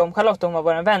jättemycket om Charlotte och hon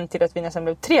var vår vän till att vi nästan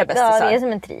blev 3 bästisar. Ja, det är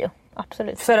som en trio.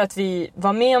 Absolut. För att vi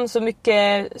var med om så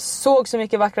mycket, såg så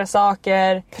mycket vackra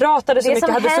saker, pratade så mycket,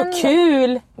 hade så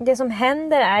kul. Det som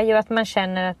händer är ju att man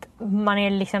känner att man är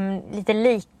liksom lite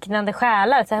liknande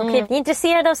själar. Så, okay, vi är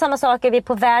intresserade av samma saker, vi är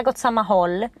på väg åt samma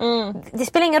håll. Det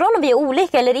spelar ingen roll om vi är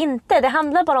olika eller inte. Det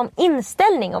handlar bara om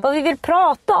inställning och vad vi vill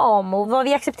prata om och vad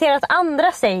vi accepterar att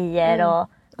andra säger. Och,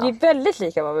 Vi är väldigt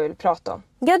lika vad vi vill prata om.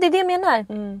 Ja, det är det jag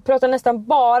menar. Pratar nästan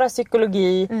bara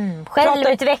psykologi.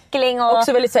 Självutveckling och...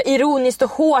 Också väldigt så här, ironiskt och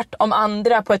hårt om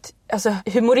andra på ett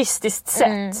humoristiskt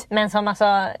sätt. Men som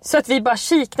alltså... Så att vi bara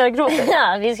kiknar och gråter.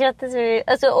 Ja, vi skrattar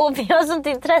så alltså, och vi har sånt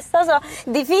intresse. Alltså.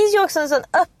 Det finns ju också en sån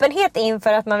öppenhet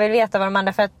inför att man vill veta vad de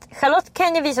andra... För att Charlotte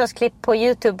kan ju visa oss klipp på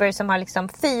YouTubers som har liksom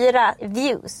 4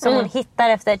 views som hon hittar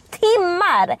efter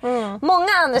timmar.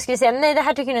 Många andra skulle säga, nej det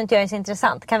här tycker inte jag är så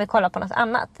intressant. Kan vi kolla på något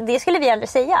annat? Det skulle vi aldrig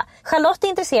säga. Charlotte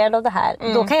är intresserad av det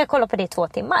här. Då kan jag kolla på det i 2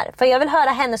 timmar. För jag vill höra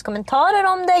hennes kommentarer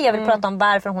om det. Jag vill prata om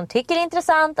varför hon tycker det är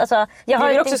intressant. Alltså, jag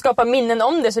vill också skapa minnen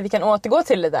om det så vi kan återgå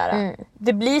till det där.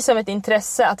 Det blir som ett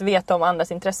intresse att veta om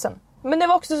andras intressen. Men det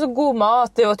var också så god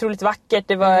mat, det var otroligt vackert.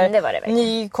 Det var en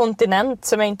ny kontinent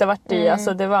som jag inte har varit i.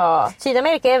 Alltså det var...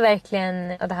 Sydamerika är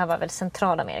verkligen, och det här var väl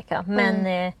Centralamerika. Men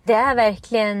det är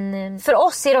verkligen, för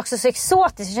oss är det också så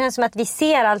exotiskt. Det känns som att vi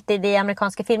ser alltid i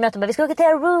amerikanska filmer att vi ska åka till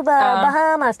Aruba,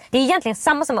 Bahamas. Det är egentligen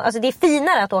samma som, alltså det är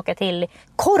finare att åka till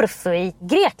Korfu i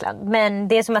Grekland. Men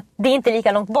det är som att det är inte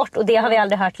lika långt bort. Och det har vi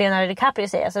aldrig hört Leonardo DiCaprio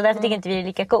säga. Så därför tycker inte vi det är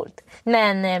lika coolt.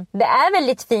 Men det är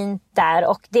väldigt fint där.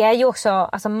 Och det är ju också,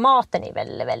 alltså maten är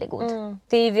väldigt, väldigt god.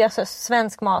 Det är ju alltså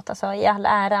svensk mat, alltså i all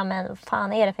ära. Men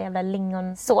fan är det för jävla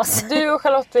lingonsås? Du och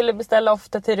Charlotte ville beställa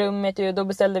ofta till rummet. Och då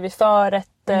beställde vi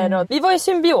förrätter. Och vi var i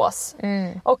symbios.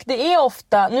 Och det är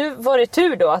ofta, nu var det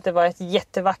tur då att det var ett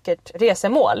jättevackert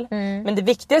resemål. Men det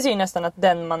viktigaste är ju nästan att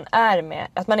den man är med,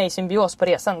 att man är i symbios på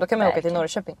resan. Då kan man åka till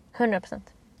Norrköping. 100%.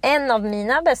 En av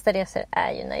mina bästa resor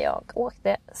är ju när jag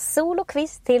åkte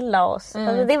soloquiz till Laos.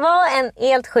 Alltså det var en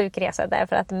helt sjuk resa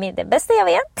därför att det bästa jag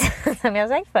vet, som jag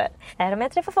har sagt för, är om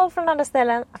jag träffar folk från andra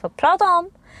ställen att få prata om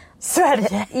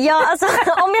Sverige. Ja, alltså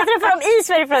om jag träffar dem i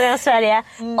Sverige frågar jag om Sverige.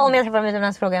 Om jag träffar dem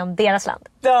utomlands frågar jag om deras land.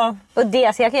 Ja. Och det,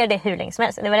 alltså jag kan göra det hur länge som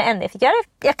helst. Det var det enda jag fick göra.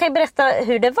 Jag kan ju berätta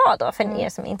hur det var då för er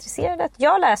som är intresserade.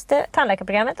 Jag läste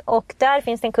tandläkarprogrammet och där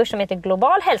finns det en kurs som heter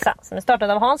Global hälsa. Som är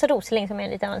startad av Hans Rosling som är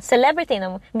lite av en celebrity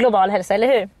inom global hälsa, eller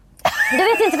hur? Du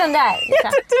vet inte vem det är.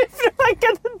 Jag tror du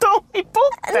frågade dem i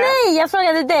botten. Nej, jag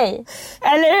frågade dig.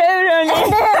 Eller hur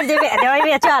hörni?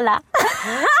 Det vet ju alla.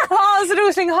 Hans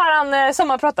Rosling har han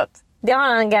sommarpratat. Det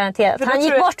har han garanterat. Han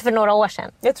gick bort för några år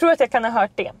sedan. Jag tror att jag kan ha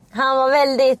hört det. Han var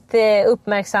väldigt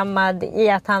uppmärksammad i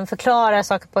att han förklarar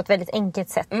saker på ett väldigt enkelt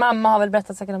sätt. Mamma har väl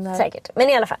berättat säkert om det här. Säkert, men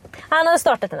i alla fall. Han hade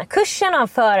startat den här kursen och han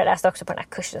föreläste också på den här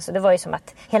kursen. Så det var ju som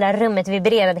att hela rummet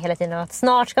vibrerade hela tiden. Att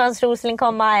snart ska Hans Rosling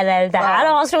komma. Eller det här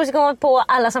har Hans Rosling kommit på.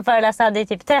 Alla som föreläste hade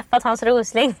typ träffat Hans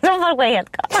Rosling. Så folk var helt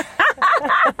galna.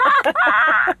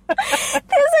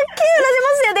 Det är så kul, jag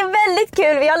måste säga, det är väldigt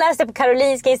kul. Vi har läst det på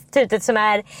Karolinska institutet som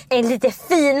är en lite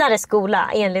finare skola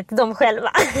enligt dem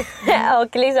själva.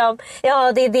 Och liksom,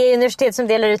 ja, det är det universitet som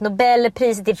delar ut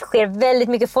Nobelpriset. Det sker väldigt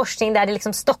mycket forskning där. Det är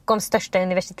liksom Stockholms största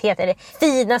universitet, eller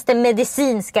finaste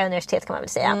medicinska universitet kan man väl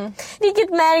säga. Vilket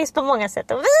märks på många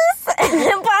sätt och vis.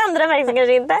 På andra märks det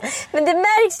kanske inte. Men det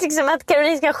märks liksom att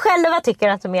Karolinska själva tycker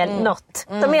att de är något.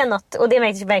 De är något. Och det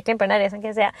märks verkligen på den här resan kan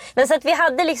jag säga. Men så att vi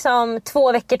hade liksom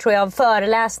 2 veckor tror jag av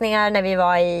föreläsningar när vi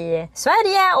var i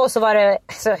Sverige. Och så var det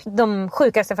de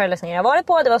sjukaste föreläsningar jag varit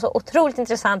på. Det var så otroligt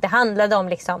intressant. Det handlade om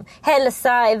liksom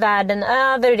hälsa i världen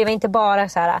över. Och det var inte bara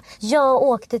så här: jag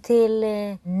åkte till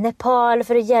Nepal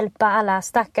för att hjälpa alla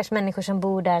stackars människor som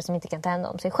bor där som inte kan ta hand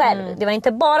om sig själv. Det var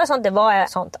inte bara sånt, det var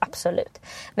sånt absolut.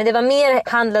 Men det var mer,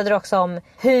 handlade det också om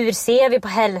hur ser vi på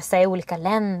hälsa i olika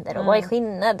länder och vad är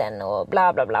skillnaden och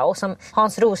bla bla bla. Och som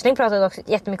Hans Rosling pratade också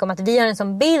jättemycket om att vi har en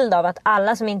sån bild av att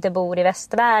alla som inte bor i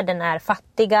västvärlden är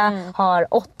fattiga, har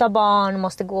 8 barn,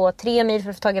 måste gå 3 mil för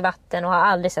att få tag i vatten och har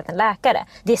aldrig sett en läkare.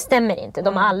 Det stämmer inte.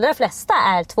 De allra flesta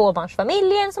är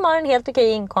 2-barnsfamiljer som har en helt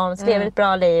okej inkomst, lever ett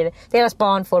bra liv. Deras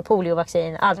barn får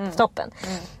poliovaccin, allt på toppen.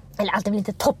 Eller allt är väl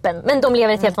inte toppen, men de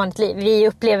lever ett helt vanligt liv. Vi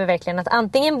upplever verkligen att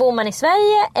antingen bor man i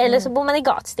Sverige eller så bor man i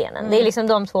gatstenen. Det är liksom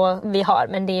de 2 vi har,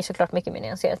 men det är såklart mycket mer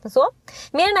nyanserat än så.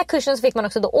 Med den här kursen så fick man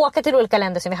också då åka till olika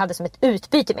länder som vi hade som ett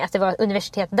utbyte med. Att det var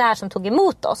universitet där som tog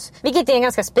emot oss. Vilket är en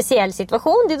ganska speciell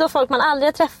situation. Det är då folk man aldrig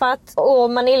har träffat. Och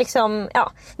man är liksom,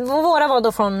 våra var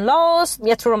då från Laos.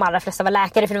 Jag tror de allra flesta var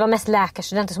läkare, för det var mest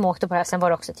läkarstudenter som åkte på det här. Sen var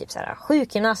det också typ så här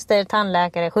sjukgymnaster,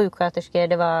 tandläkare, sjuksköterskor.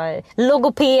 Det var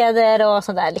logopeder och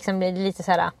sånt där. Liksom lite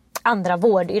så här andra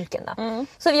vårdyrken då.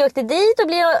 Så vi åkte dit och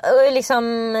blev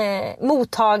liksom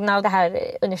mottagna av det här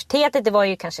universitetet. Det var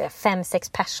ju kanske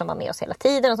 5-6 personer som var med oss hela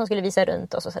tiden och som skulle visa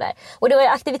runt oss och sådär. Och det var ju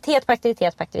aktivitet på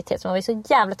aktivitet på aktivitet. Så man var ju så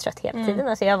jävla trött hela tiden.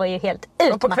 Alltså jag var ju helt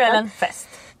utmattad. Och på kvällen fest.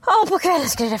 Ja, på kvällen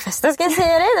skulle det festa, ska jag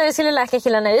säga det. När vi skulle läka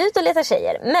killarna ut och leta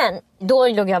tjejer. Men då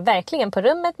låg jag verkligen på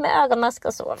rummet med ögonmask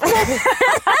och sov.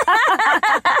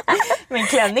 Men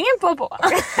klänningen på.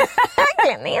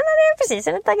 Klänningen är precis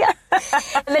en tagga.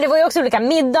 Men det var ju också olika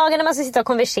middagar när man skulle sitta och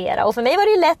konversera. Och för mig var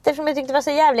det ju lätt eftersom jag tyckte det var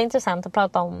så jävla intressant att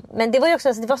prata om. Men det var ju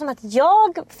också, det var som att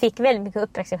jag fick väldigt mycket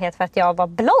uppmärksamhet för att jag var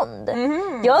blond.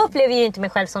 Jag upplever ju inte mig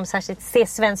själv som särskilt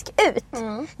svensk ut.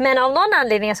 Men av någon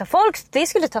anledning så folk, det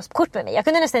skulle tas kort med mig. Jag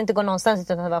kunde nästan inte gå någonstans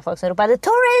utan att det var folk som ropade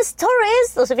tourist,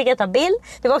 tourist. Och så fick jag ta bild.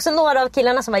 Det var också några av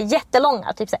killarna som var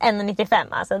jättelånga, typ så 1,95.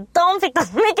 Alltså de fick ta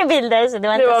så mycket bilder så det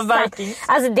var inte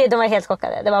alltså de var helt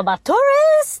chockade. Det var bara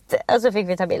tourist. Och så fick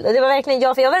vi ta bild. Och det var verkligen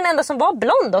jag, för jag var den enda som var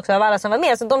blond också av alla som var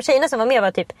med. Så de tjejerna som var med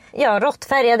var typ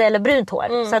råttfärgade eller brunt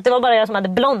hår. Så att det var bara jag som hade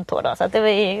blont hår då. Så att det var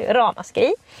ju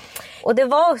ramaskri. Och det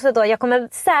var också då, jag kommer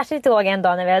särskilt ihåg en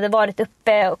dag när vi hade varit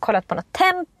uppe och kollat på något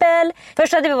tempel.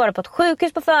 Först hade vi varit på ett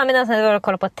sjukhus på förmiddagen, sen hade vi varit och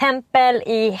kollat på ett tempel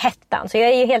i hettan. Så jag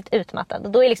är ju helt utmattad.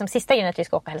 Och då är liksom sista grejen att vi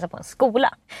ska åka och hälsa på en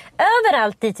skola.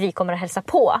 Överallt dit vi kommer att hälsa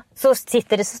på så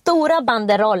sitter det stora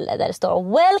banderoller där det står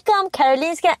Welcome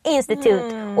Karolinska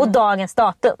Institute och dagens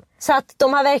datum. Så att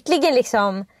de har verkligen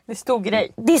liksom... Det är stor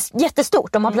grej. Det är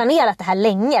jättestort. De har planerat det här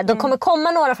länge. De kommer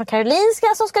komma några från Karolinska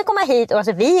som ska komma hit. Och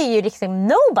alltså, vi är ju liksom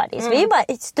nobodies. Vi är ju bara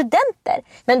studenter.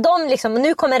 Men de liksom,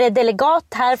 nu kommer det delegat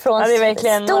här från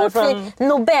stort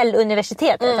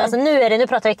Nobeluniversitetet. Alltså nu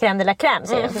pratar vi crème de la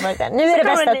crème. Nu är det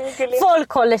bäst att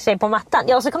folk håller sig på mattan.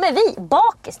 Ja, och så kommer vi.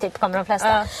 Bakis typ kommer de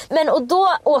flesta. Men och då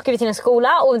åker vi till en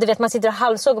skola. Och du vet, man sitter och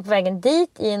halvsågar på vägen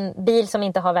dit i en bil som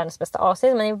inte har världens bästa AC.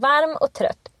 Man är varm och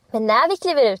trött. Men när vi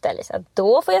kliver ut, Elisa,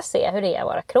 då får jag se hur det är att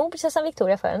vara kronprinsessan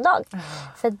Victoria för en dag.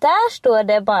 För där står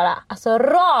det bara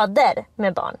rader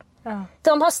med barn.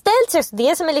 De har ställt sig, det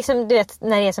är som en, liksom, du vet,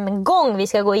 när det är som en gång vi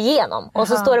ska gå igenom. Och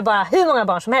så står det bara hur många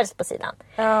barn som helst på sidan.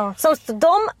 Så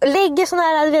de lägger såna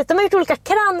här, du vet, de har gjort olika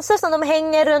kransar som de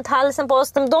hänger runt halsen på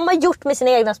oss. De har gjort med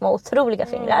sina egna små otroliga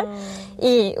fingrar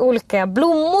i olika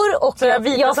blommor. Och så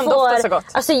jag som doftar så gott.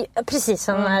 Alltså, precis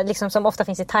som, liksom, som ofta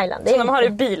finns i Thailand. Det är de har i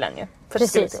bilen ju.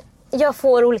 Precis. Jag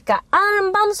får olika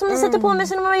armband som de sätter på mig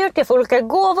som de har gjort. Jag får olika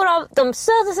gåvor av de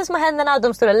sötaste små händerna.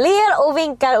 De står och ler och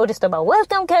vinkar och det står bara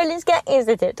Welcome Karolinska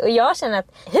Institute. Och jag känner att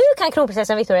hur kan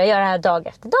kronprinsessan Victoria göra det här dag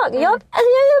efter dag?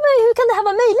 Hur kan det här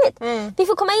vara möjligt? Vi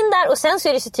får komma in där och sen så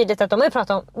är det så tydligt att de har ju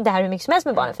pratat om det här hur mycket som helst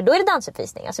med barnen. För då är det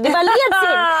dansuppvisning. Alltså vi bara leds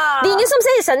in. Det är ingen som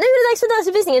säger så här, nu är det dags för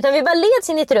dansuppvisning. Utan vi bara leds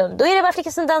in i ett rum. Då är det bara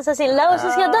flickor som dansar sin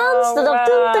laosiska dans.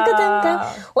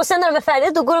 Och sen när de är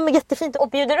färdiga då går de jättefint och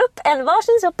bjuder upp en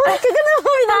varsin så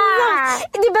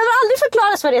det behöver aldrig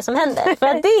förklaras vad det är som händer. För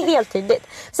att det är helt tydligt.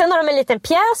 Sen har de en liten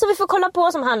pjäs som vi får kolla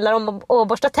på som handlar om att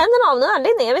borsta tänderna av någon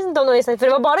anledning. Jag vet inte om de är, för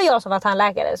det var bara jag som var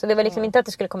tandläkare. Så det var liksom inte att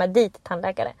det skulle komma dit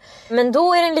tandläkare. Men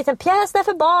då är det en liten pjäs där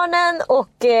för barnen.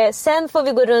 Och sen får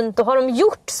vi gå runt och har de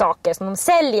gjort saker som de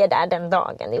säljer där den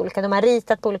dagen. Det är olika, de har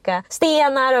ritat på olika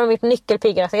stenar och de har gjort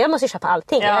nyckelpiggar. Alltså, jag måste köpa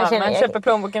allting. Ja, man köper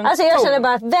plånboken. Alltså jag känner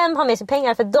bara att vem har med sig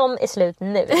pengar? För de är slut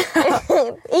nu.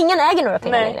 Ingen äger några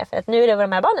pengar längre. För att nu är det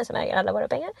de här barnen som äger alla våra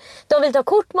pengar. De vill ta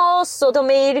kort med oss och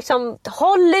de är liksom,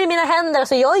 håller i mina händer.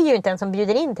 Alltså jag är ju inte en som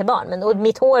bjuder in till barn, men och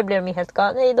mitt hår blir de ju helt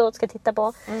galna. Nej, då ska jag titta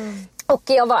på. Och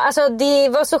det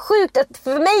var så sjukt att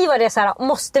för mig var det så här: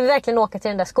 måste vi verkligen åka till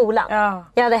den där skolan? Ja.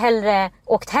 Jag hade hellre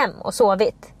åkt hem och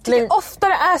sovit. Men ofta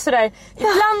det är sådär,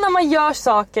 ibland när man gör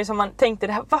saker som man tänkte,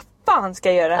 det här, vad fan ska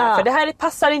jag göra det här för? Det här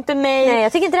passar inte mig. Nej,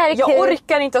 jag tycker inte det här är kul. Jag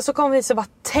orkar inte, och så kommer vi så bara,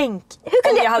 tänk. Hur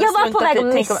kunde jag var på väg att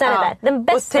missa det där. Den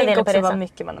bästa delen på resan. Och tänk också vad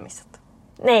mycket man har missat.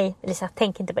 Nej, Lisa,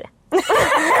 tänk inte på det.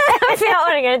 Jag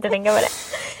orkar inte tänka på det.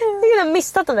 Jag har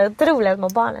missat de där otroliga små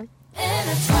barnen.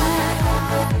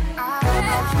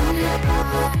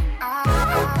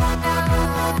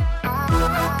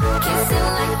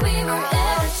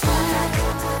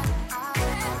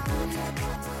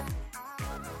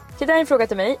 Det här är en fråga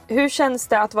till mig. Hur känns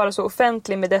det att vara så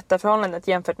offentlig med detta förhållandet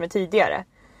jämfört med tidigare?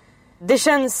 Det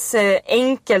känns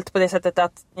enkelt på det sättet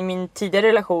att i min tidigare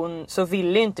relation så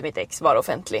ville ju inte mitt ex vara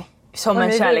offentlig. Som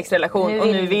en kärleksrelation. Och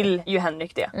nu vill ju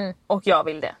Henrik det. Och jag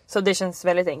vill det. Så det känns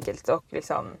väldigt enkelt. Och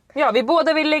liksom, ja, vi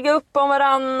båda vill lägga upp om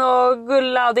varann och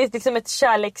gulla. Det är liksom ett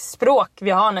kärleksspråk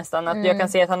vi har nästan. Att jag kan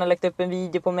se att han har lagt upp en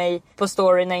video på mig på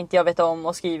story när inte jag vet om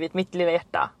och skrivit mitt lilla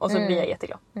hjärta. Och så blir jag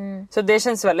jätteglad. Så det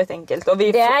känns väldigt enkelt. Och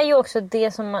det är ju också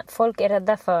det som folk är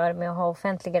rädda för med att ha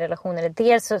offentliga relationer.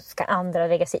 Dels så ska andra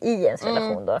lägga sig i ens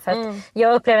relation då. För att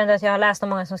jag upplever ändå att jag har läst om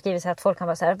många som skriver så här att folk kan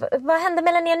vara så här: vad händer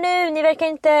mellan er nu? Ni verkar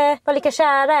inte vara lika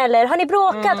kära, eller har ni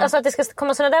bråkat? Alltså att det ska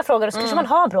komma sådana där frågor, och så kanske man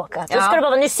har bråkat. Då ska det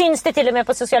bara, nu syns det till och med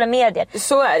på sociala medier.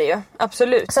 Så är det ju,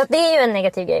 absolut. Så att det är ju en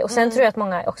negativ grej. Och sen tror jag att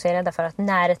många också är rädda för att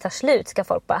när det tar slut ska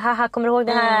folk bara, haha, kommer du ihåg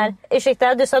det här?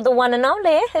 Ursäkta, du sa the one and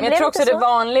only. Men jag tror också det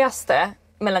vanligaste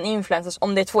mellan influencers,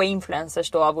 om det är två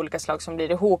influencers då av olika slag som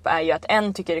blir ihop, är ju att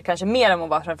en tycker det kanske mer om att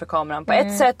vara framför kameran på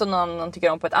ett sätt och någon tycker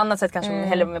om på ett annat sätt, kanske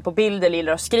hellre med på bild eller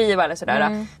gillar att skriva eller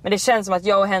sådär. Men det känns som att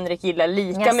jag och Henrik gillar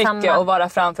lika mycket att vara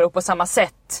framför och på samma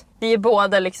sätt. Vi är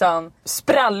båda liksom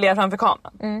spralliga framför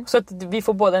kameran. Så att vi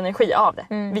får båda energi av det.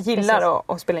 Vi gillar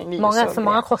att spela in videos. För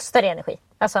många kostar det energi.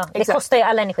 Alltså, det kostar ju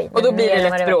all energi. Och då blir det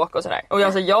lätt bråk och sådär. Och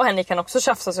alltså, jag och Henrik kan också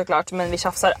tjafsa såklart. Men vi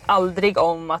tjafsar aldrig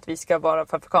om att vi ska vara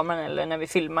framför kameran eller när vi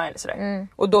filmar eller sådär.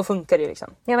 Och då funkar det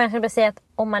liksom. Jag vill bara säga att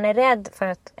om man är rädd för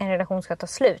att en relation ska ta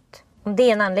slut, om det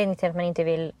är en anledning till att man inte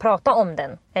vill prata om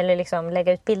den eller liksom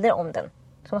lägga ut bilder om den,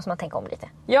 så måste man tänka om lite.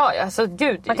 Ja, alltså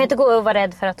gud. Man kan inte gå och vara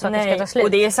rädd för att saker ska ta slut.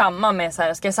 Och det är samma med så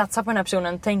här: ska jag satsa på den här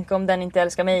personen? Tänk om den inte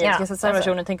älskar mig. Ska jag satsa på den här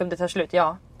personen? Tänk om det tar slut?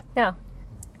 Ja.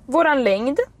 Våran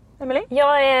längd, Emily?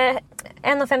 Jag är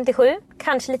 1,57.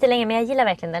 Kanske lite längre, men jag gillar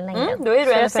verkligen den längden. Då är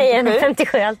du 1,57. Jag säger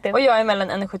 1,57 alltid. Och jag är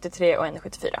mellan 1,73 och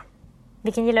 1,74.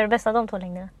 Vilken gillar du bäst av de två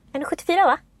längderna? 1,74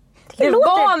 va? Det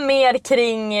var mer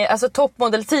kring alltså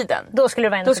toppmodeltiden. Då skulle det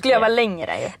vara 1,74. Då skulle jag vara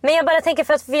längre. Men jag bara tänker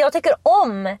för att jag tycker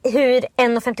om hur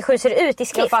 1,57 ser ut i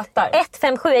skrift. Jag fattar.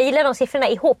 1,57, jag gillar de siffrorna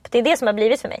ihop. Det är det som har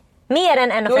blivit för mig. Mer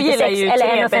än 1,56 eller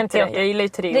 1,58. Jag gillar ju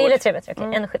 3 år. Du gillar 3 bättre,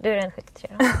 okej. Du är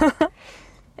 1,73.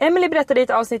 Emily berättade i ett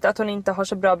avsnitt att hon inte har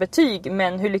så bra betyg,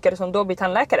 men hur lyckades hon då bli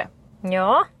tandläkare?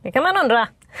 Ja, det kan man undra.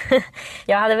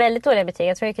 Jag hade väldigt dåliga betyg.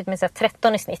 Jag tror jag gick ut med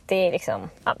 13 i snitt. Det är liksom,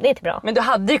 ja, det är inte bra. Men du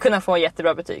hade ju kunnat få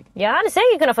jättebra betyg. Jag hade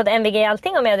säkert kunnat få MVG i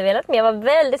allting om jag hade velat. Men jag var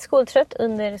väldigt skoltrött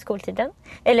under skoltiden.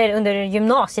 Eller under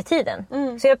gymnasietiden.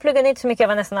 Så jag pluggade inte så mycket. Jag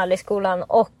var nästan aldrig i skolan.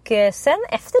 Och sen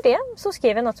efter det så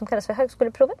skrev jag något som kallas för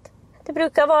högskoleprovet. Det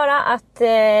brukar vara att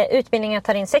utbildningen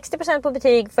tar in 60% på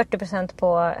betyg, 40%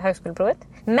 på högskoleprovet.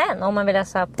 Men om man vill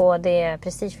läsa på det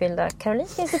prestigefyllda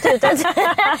Karolinska institutet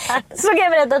så kan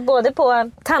jag berätta att både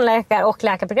på tandläkar- och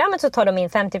läkarprogrammet så tar de in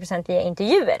 50% via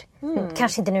intervjuer.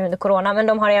 Kanske inte nu under corona, men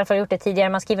de har i alla fall gjort det tidigare.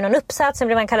 Man skriver någon uppsats, sen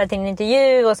blir man kallad till en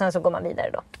intervju och sen så går man vidare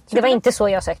då. Det var inte så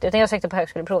jag sökte, utan jag sökte på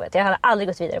högskoleprovet. Jag hade aldrig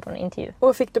gått vidare på en intervju. Och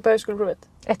vad fick du på högskoleprovet?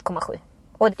 1,7.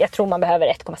 Och jag tror man behöver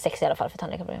 1,6 i alla fall för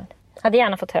tandläkarprogrammet. Hade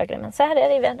gärna fått högre, men så här är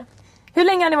det i världen. Hur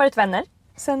länge har ni varit vänner?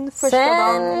 Sen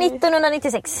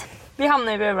 1996. Vi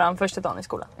hamnade ju varandra första dagen i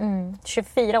skolan.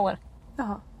 24 år.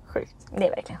 Jaha, sjukt. Det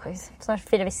är verkligen sjukt. Snart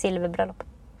firar vi silverbröllop.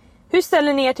 Hur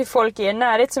ställer ni er till folk i er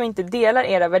närhet som inte delar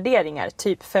era värderingar,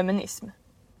 typ feminism?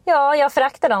 Ja, jag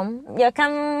föraktar dem. Jag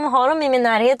kan ha dem i min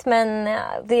närhet, men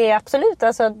det är absolut,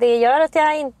 alltså, det gör att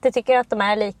jag inte tycker att de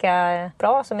är lika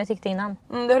bra som jag tyckte innan.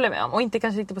 Det håller jag med om. Och inte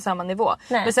kanske riktigt på samma nivå.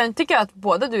 Nej. Men sen tycker jag att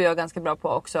både du och jag är ganska bra på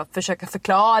också att försöka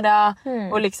förklara.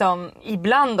 Och liksom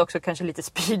ibland också kanske lite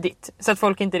spydigt. Så att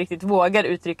folk inte riktigt vågar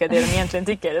uttrycka det de egentligen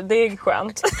tycker. Det är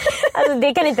skönt. Alltså,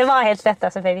 det kan inte vara helt lätt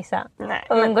alltså, för vissa. Nej.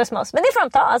 Om man går med oss. Men det får de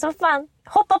ta. Alltså, fan.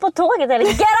 Hoppa på tåget eller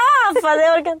get off!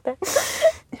 Jag orkar inte.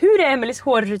 Hur är Emelies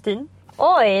hårrutin?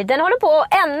 Oj, den håller på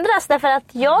att ändras därför att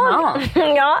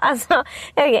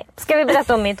okej, ska vi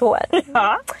berätta om mitt hår?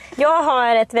 Ja. Jag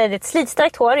har ett väldigt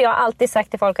slitstarkt hår. Jag har alltid sagt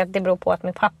till folk att det beror på att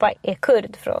min pappa är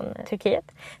kurd från Turkiet.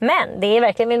 Men det är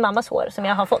verkligen min mammas hår som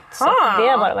jag har fått. Så det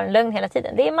har bara varit en lögn hela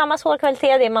tiden. Det är mammas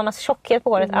hårkvalitet, det är mammas tjockhet på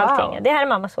håret, allting. Det här är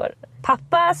mammas hår.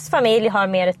 Pappas familj har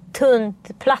mer ett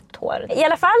tunt, platt hår. I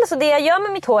alla fall, så det jag gör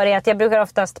med mitt hår är att jag brukar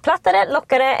oftast platta det,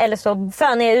 locka det eller så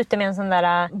fönar jag ut det med en sån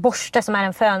där borste som är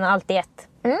en fön allt i ett.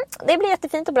 Det blir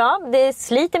jättefint och bra. Det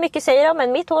sliter mycket säger jag,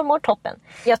 men mitt hår mår toppen.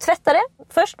 Jag tvättar det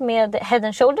först med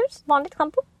Head & Shoulders, vanligt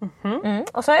shampoo.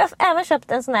 Och så har jag även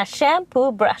köpt en sån här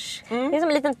shampoo brush. Det är som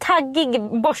en liten taggig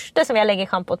borste som jag lägger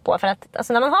schampot på. För att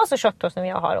alltså, när man har så tjockt hår som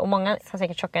jag har, och många har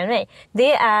säkert tjockare än mig,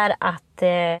 det är att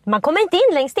man kommer inte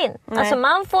in längst in. Alltså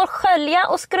man får skölja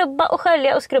och skrubba och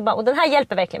skölja och skrubba. Och den här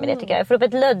hjälper verkligen med det tycker jag. Jag får upp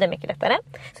ett lödder mycket lättare.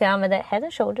 Så jag använder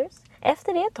Head & Shoulders.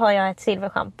 Efter det tar jag ett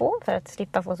silverschampo för att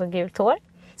slippa få så gult hår.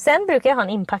 Sen brukar jag ha en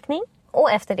inpackning.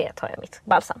 Och efter det tar jag mitt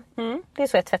balsam. Det är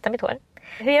så jag tvättar mitt hår.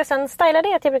 Hur jag sen stylar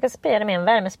det är att jag brukar spraya det med en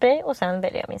värmespray. Och sen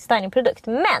väljer jag min stylingprodukt.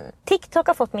 Men TikTok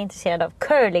har fått mig intresserad av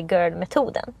curly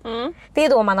girl-metoden. Det är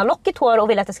då man har lockigt hår och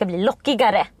vill att det ska bli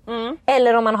lockigare.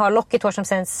 Eller om man har lockigt hår som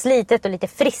sen slitet och lite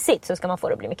frissigt, så ska man få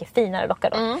det att bli mycket finare lockar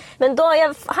då. Men då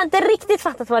jag har inte riktigt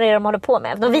fattat vad det är de håller på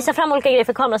med. De visar fram olika grejer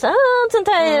för kameran och så sånt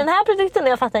här i den här produkten.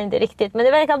 Jag fattar inte riktigt. Men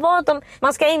det verkar vara att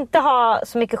man ska inte ha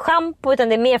så mycket shampoo, utan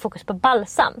det är mer fokus på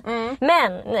balsam.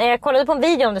 Men när jag kollade på en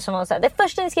video om det som var så här, det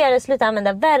första ni ska göra är att sluta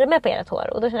använda värme på ert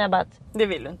hår. Och då känner jag bara att det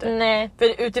vill du inte. Nej.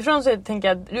 För utifrån så tänker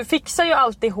jag att du fixar ju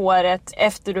alltid håret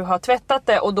efter du har tvättat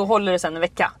det, och då håller det sen en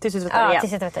vecka tills du tvättar igen.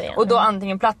 Tills jag tvättar igen. Och då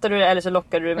antingen plattar du det eller så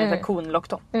lockar du det med en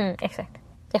konlocktopp. Exakt.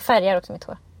 Jag färgar också mitt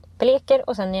hår. Bleker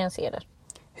och sen nyanserar.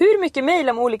 Hur mycket mejl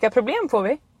om olika problem får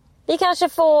vi? Vi kanske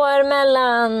får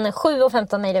mellan 7 och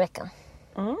 15 mejl i veckan.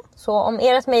 Så om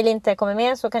ert mejl inte kommer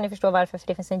med så kan ni förstå varför, för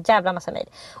det finns en jävla massa mejl.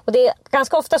 Och det är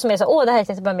ganska ofta som är så, det här är ett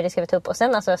jättebra mejl, det ska vi ta upp. Och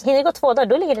sen alltså, hinner det gå 2 dagar,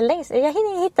 då ligger det längst. Jag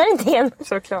hittar inte igen.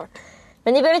 Såklart.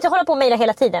 Men ni behöver inte hålla på och mejla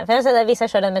hela tiden. För jag säger att vissa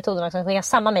kör den metoden också, skickar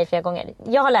samma mejl flera gånger.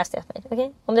 Jag har läst ert mejl,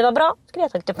 okej? Om det var bra skulle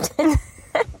jag tagit upp det.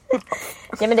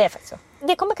 Ja, men det är faktiskt så.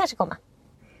 Det kommer kanske komma.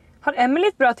 Har Emily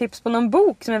ett bra tips på någon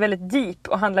bok som är väldigt deep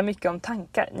och handlar mycket om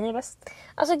tankar? Ni är bäst.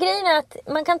 Alltså grejen är att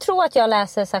man kan tro att jag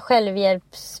läser så här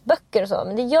självhjälpsböcker och så,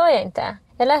 men det gör jag inte.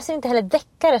 Jag läser inte heller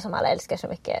deckare som alla älskar så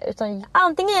mycket. Utan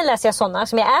antingen läser jag sådana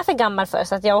som jag är för gammal för,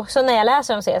 så att jag också när jag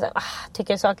läser dem säger så här,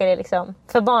 tycker saker är liksom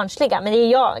för barnsliga. Men det är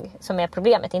jag som är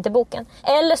problemet, inte boken.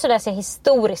 Eller så läser jag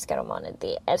historiska romaner.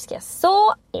 Det älskar jag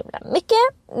så himla mycket.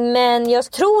 Men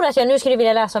jag tror att jag nu skulle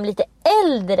vilja läsa om lite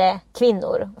äldre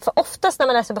kvinnor. För oftast när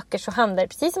man läser böcker så handlar det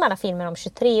precis som alla filmer om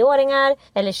 23-åringar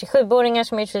eller 27-åringar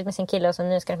som är slut med sin kille och så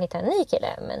nu ska de hitta en ny kille.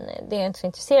 Men det är jag inte så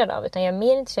intresserad av, utan jag är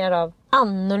mer intresserad av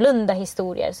annorlunda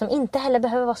historier som inte heller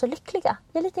behöver vara så lyckliga.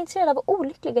 Jag är lite intresserad av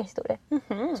olyckliga historier.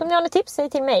 Så om ni har något tips, säg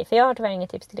till mig, för jag har tyvärr inget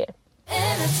tips till er.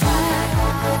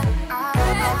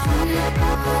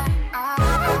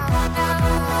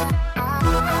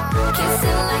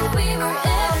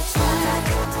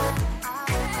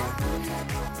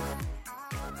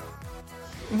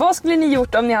 Vad skulle ni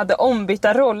gjort om ni hade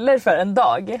ombytta roller för en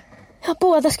dag? Ja,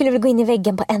 båda skulle väl gå in i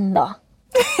väggen på en dag.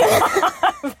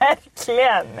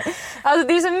 Verkligen. Alltså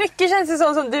det är så mycket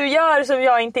känslor som du gör som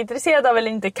jag inte är intresserad av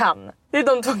eller inte kan. Det är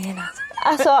de 2 grejerna.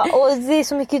 Alltså, och det är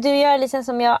så mycket du gör liksom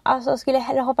som jag skulle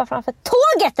hellre hoppa framför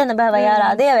tåget än att behöva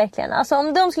göra. Det är verkligen. Alltså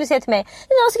om de skulle säga till mig,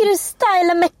 idag ska du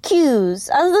styla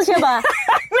McCuse. Alltså då skulle jag bara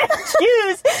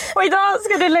McCuse! Och idag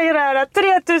ska du lägga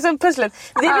 3000 pusslet.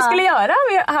 Det vi skulle göra om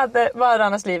vi hade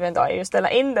varannans liv en dag är ju att ställa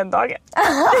in den dagen.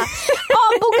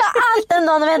 Boka allt en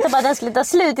dag och vänta på att den skulle ta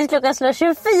slut tills klockan slår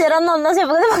 24.00. Så jag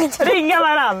bara, ringa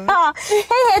varandra. Ja.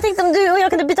 Hej, jag tänkte om du och jag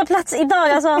kunde byta plats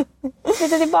idag. Alltså,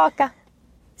 byta tillbaka.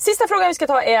 Sista frågan vi ska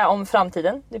ta är om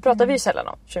framtiden. Det pratar vi ju sällan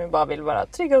om, så vi bara vill vara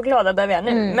trygga och glada där vi är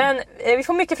nu. Men vi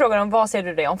får mycket frågor om vad ser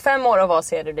du dig om 5 år och vad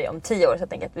ser du dig om 10 år. Så jag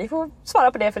tänker att vi får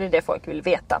svara på det, för det är det folk vill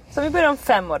veta. Så vi börjar om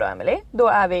 5 år då, Emily. Då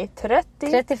är vi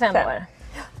 35 år.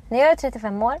 När jag är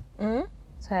 35 år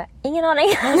så har jag ingen aning.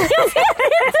 Jag vet inte.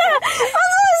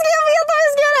 Alltså hur ska jag veta hur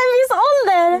jag ska göra i en viss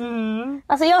ålder?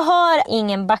 Alltså jag har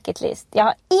ingen bucket list. Jag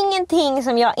har ingenting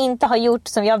som jag inte har gjort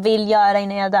som jag vill göra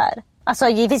innan jag dör. Alltså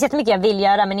det finns jättemycket jag vill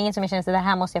göra, men inget som jag känner att det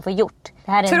här måste jag få gjort.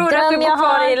 Det här är en dröm jag har. Tror du att du bor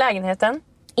kvar i lägenheten?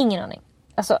 Ingen aning.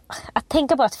 Alltså att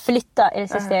tänka på att flytta är det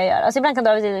sista jag gör. Alltså ibland kan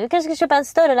David, jag kanske ska köpa en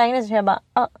större lägenhet, så jag bara,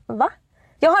 va?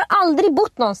 Jag har aldrig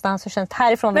bott någonstans och känt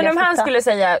härifrån vill jag flytta. Men om han skulle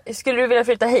säga, skulle du vilja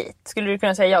flytta hit? Skulle du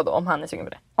kunna säga ja då, om han är sugen på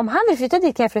det? Om han vill flytta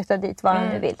dit kan jag flytta dit vad han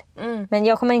nu vill. Men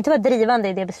jag kommer inte vara drivande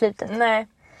i det beslutet. Nej.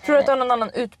 Tror du att du har någon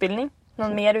annan utbildning?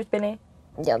 Någon mer utbildning?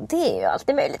 Ja, det är ju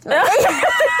alltid möjligt. Men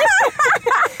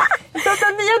Så att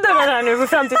nya dörrar här nu på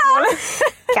framtidsmålen.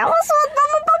 Kan vara så att man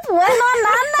hoppar på en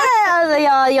annan. Alltså,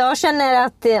 jag känner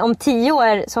att om 10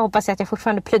 år så hoppas jag att jag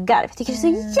fortfarande pluggar. Jag tycker det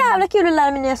är så jävla kul att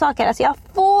lära mig nya saker. Alltså, jag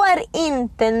får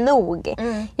inte nog.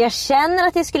 Jag känner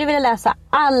att jag skulle vilja läsa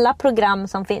alla program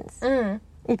som finns.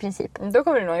 I princip. Då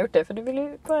kommer du nog ha gjort det, för du vill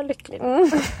ju vara lycklig.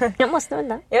 Jag måste väl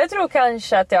det. Jag tror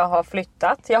kanske att jag har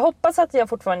flyttat. Jag hoppas att jag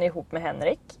fortfarande är ihop med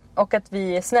Henrik. Och att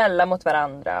vi är snälla mot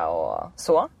varandra och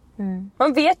så.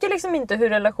 Man vet ju liksom inte hur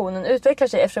relationen utvecklar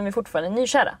sig eftersom vi fortfarande är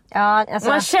nykära. Ja, alltså,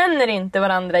 man känner inte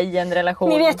varandra i en relation.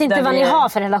 Ni vet inte vad ni har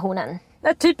för relationen.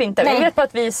 Nej, typ inte. Nej. Vi vet bara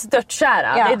att vi är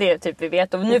störtkära. Ja. Det är det typ vi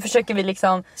vet. Och nu försöker vi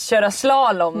liksom köra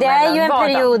slalom. Det är ju en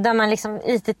period där man liksom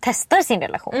lite testar sin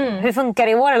relation. Hur funkar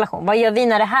det i vår relation? Vad gör vi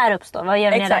när det här uppstår? Vad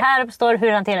gör vi när det här uppstår?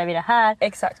 Hur hanterar vi det här?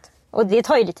 Exakt. Och det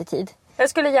tar ju lite tid. Jag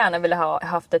skulle gärna vilja ha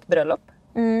haft ett bröllop.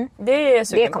 Det är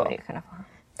sugen på. Det kommer du kunna få.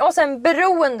 Och sen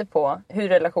beroende på hur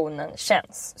relationen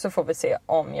känns så får vi se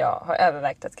om jag har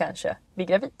övervägt att kanske bli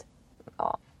gravid.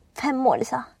 Ja. 5 år,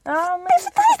 Lisa. Ja, men... Det är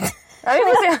för tajt. Ja,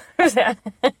 vi får se.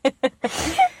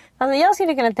 Alltså, jag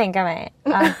skulle kunna tänka mig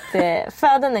att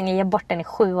föda en unge, ge bort den i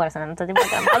 7 år sedan. Nu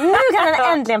kan den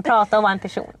äntligen prata och vara en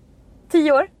person.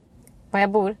 10 år. Var jag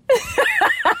bor.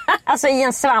 Alltså i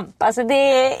en svamp. Alltså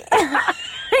det är...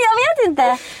 Jag vet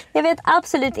inte. Jag vet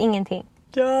absolut ingenting.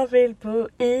 Jag vill bo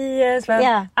i en svamp.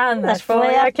 Ja. Annars får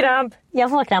jag kramp. Jag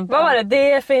får kramp. Vad var det?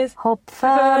 Det finns hopp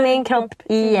för min kropp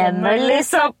i en mullig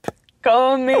sopp.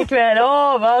 Kom ikväll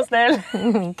och var snäll.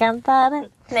 Kan ta det.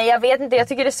 Nej, jag vet inte. Jag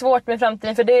tycker det är svårt med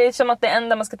framtiden. För det är som att det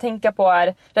enda man ska tänka på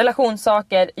är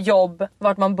relationssaker, jobb,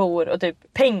 vart man bor och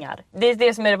typ pengar. Det är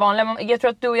det som är det vanliga. Jag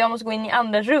tror att du och jag måste gå in i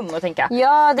andra rum och tänka.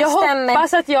 Ja, det stämmer. Jag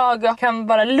hoppas att jag kan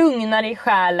vara lugnare i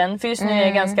själen. För just nu är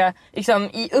jag ganska liksom,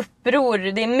 i uppror.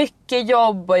 Det är mycket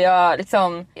jobb och jag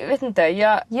liksom... Jag vet inte.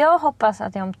 Jag hoppas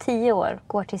att jag om 10 år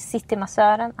går till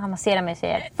citymassören. Han masserar mig och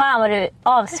säger: fan vad du är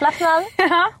avslappnad.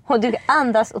 Och du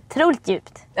andas otroligt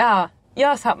djupt. Ja.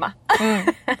 Jag samma.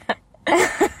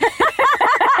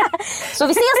 Så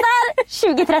vi ses där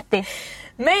 2030.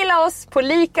 Maila oss på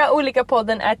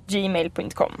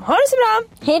likaolikapodden@gmail.com. Ha det så bra.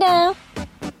 Hej då.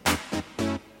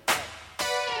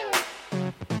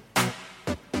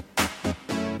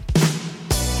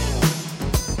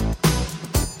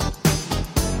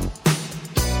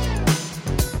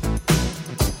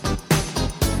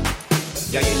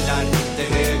 Jag gillar inte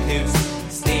höghus,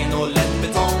 sten och lätt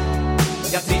betong.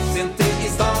 Jag trivs inte i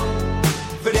stan,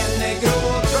 för den är grå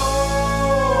och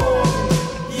trång.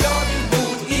 Jag vill bo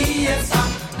i en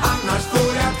svamp, annars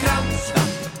får jag kramp.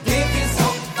 Det finns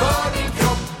hopp för din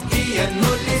kropp i en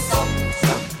mullig sopp.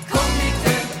 Kom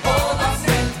ikväll och var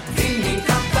snäll till min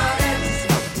kantarell.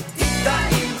 Titta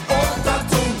in och ta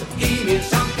ton i min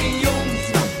champinjon.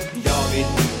 Jag vill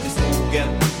ut i skogen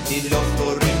till luft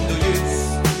och rymd och ljus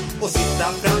och sitta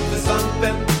framför svamp.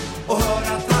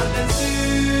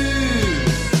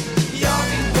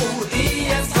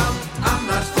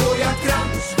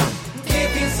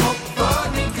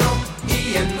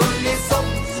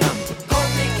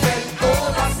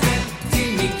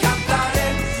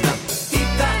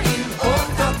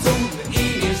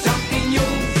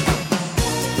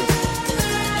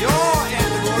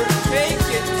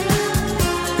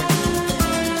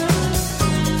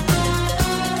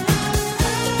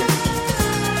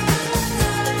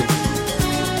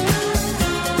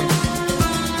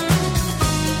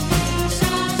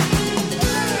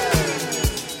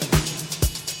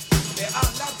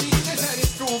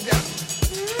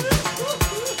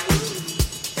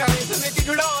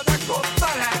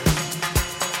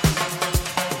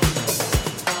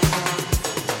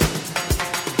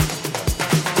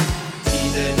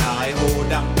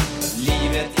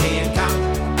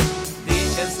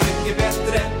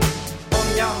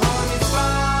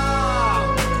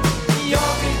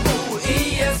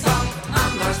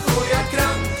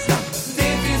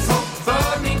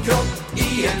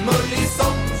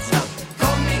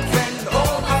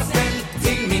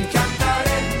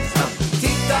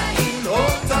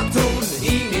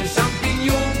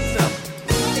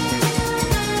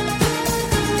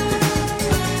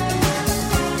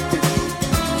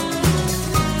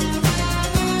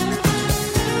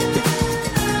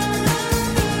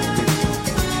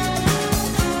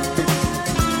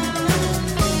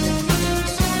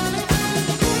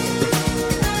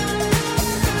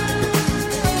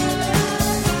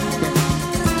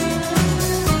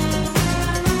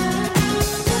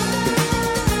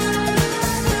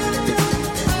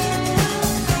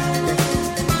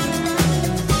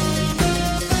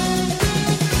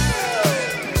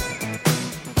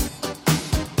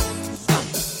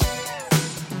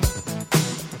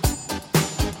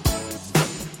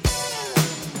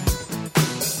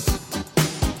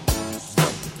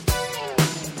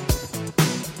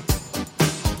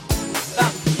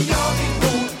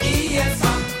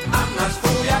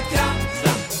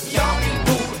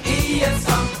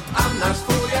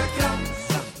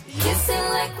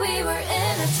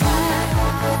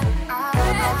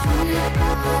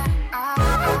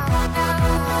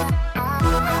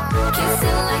 Dancing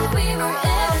like we were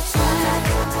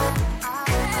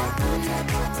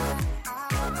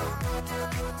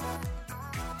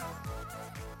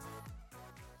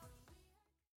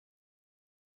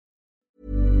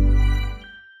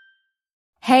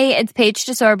Hey, it's Paige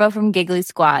DeSorbo from Giggly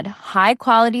Squad. High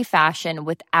quality fashion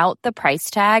without the price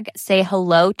tag. Say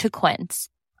hello to Quince.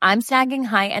 I'm snagging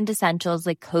high-end essentials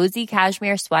like cozy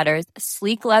cashmere sweaters,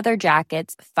 sleek leather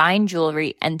jackets, fine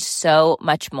jewelry, and so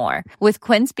much more. With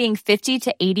Quince being 50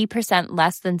 to 80%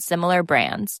 less than similar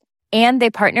brands. And they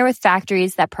partner with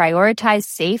factories that prioritize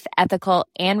safe, ethical,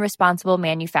 and responsible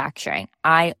manufacturing.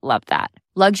 I love that.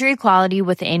 Luxury quality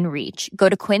within reach. Go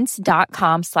to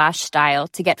quince.com/style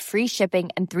to get free shipping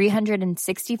and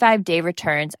 365-day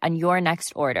returns on your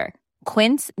next order.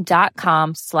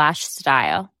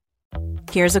 Quince.com/style.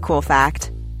 Here's a cool fact.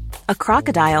 A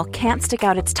crocodile can't stick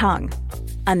out its tongue.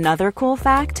 Another cool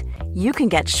fact, you can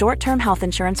get short-term health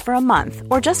insurance for a month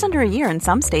or just under a year in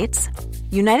some states.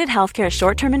 United Healthcare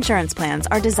short-term insurance plans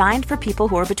are designed for people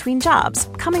who are between jobs,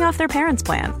 coming off their parents'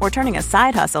 plan, or turning a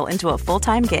side hustle into a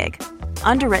full-time gig.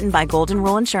 Underwritten by Golden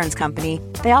Rule Insurance Company,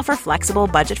 they offer flexible,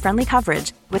 budget-friendly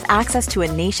coverage with access to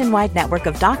a nationwide network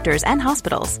of doctors and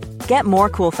hospitals. Get more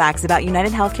cool facts about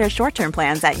United Healthcare short-term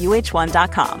plans at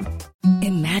uh1.com.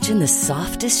 Imagine the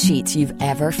softest sheets you've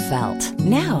ever felt.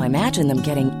 Now imagine them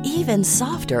getting even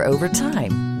softer over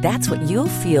time. That's what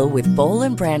you'll feel with Boll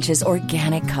 & Branch's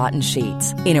organic cotton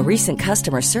sheets. In a recent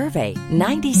customer survey,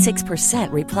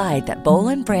 96% replied that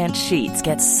Boll & Branch sheets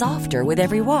get softer with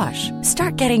every wash.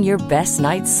 Start getting your best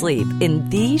night's sleep in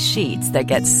these sheets that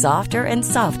get softer and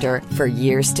softer for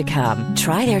years to come.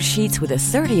 Try their sheets with a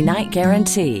 30-night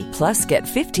guarantee. Plus, get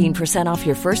 15% off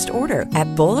your first order at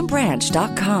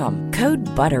bollandbranch.com. Code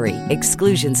BUTTERY.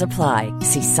 Exclusions apply.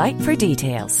 See site for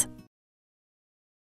details.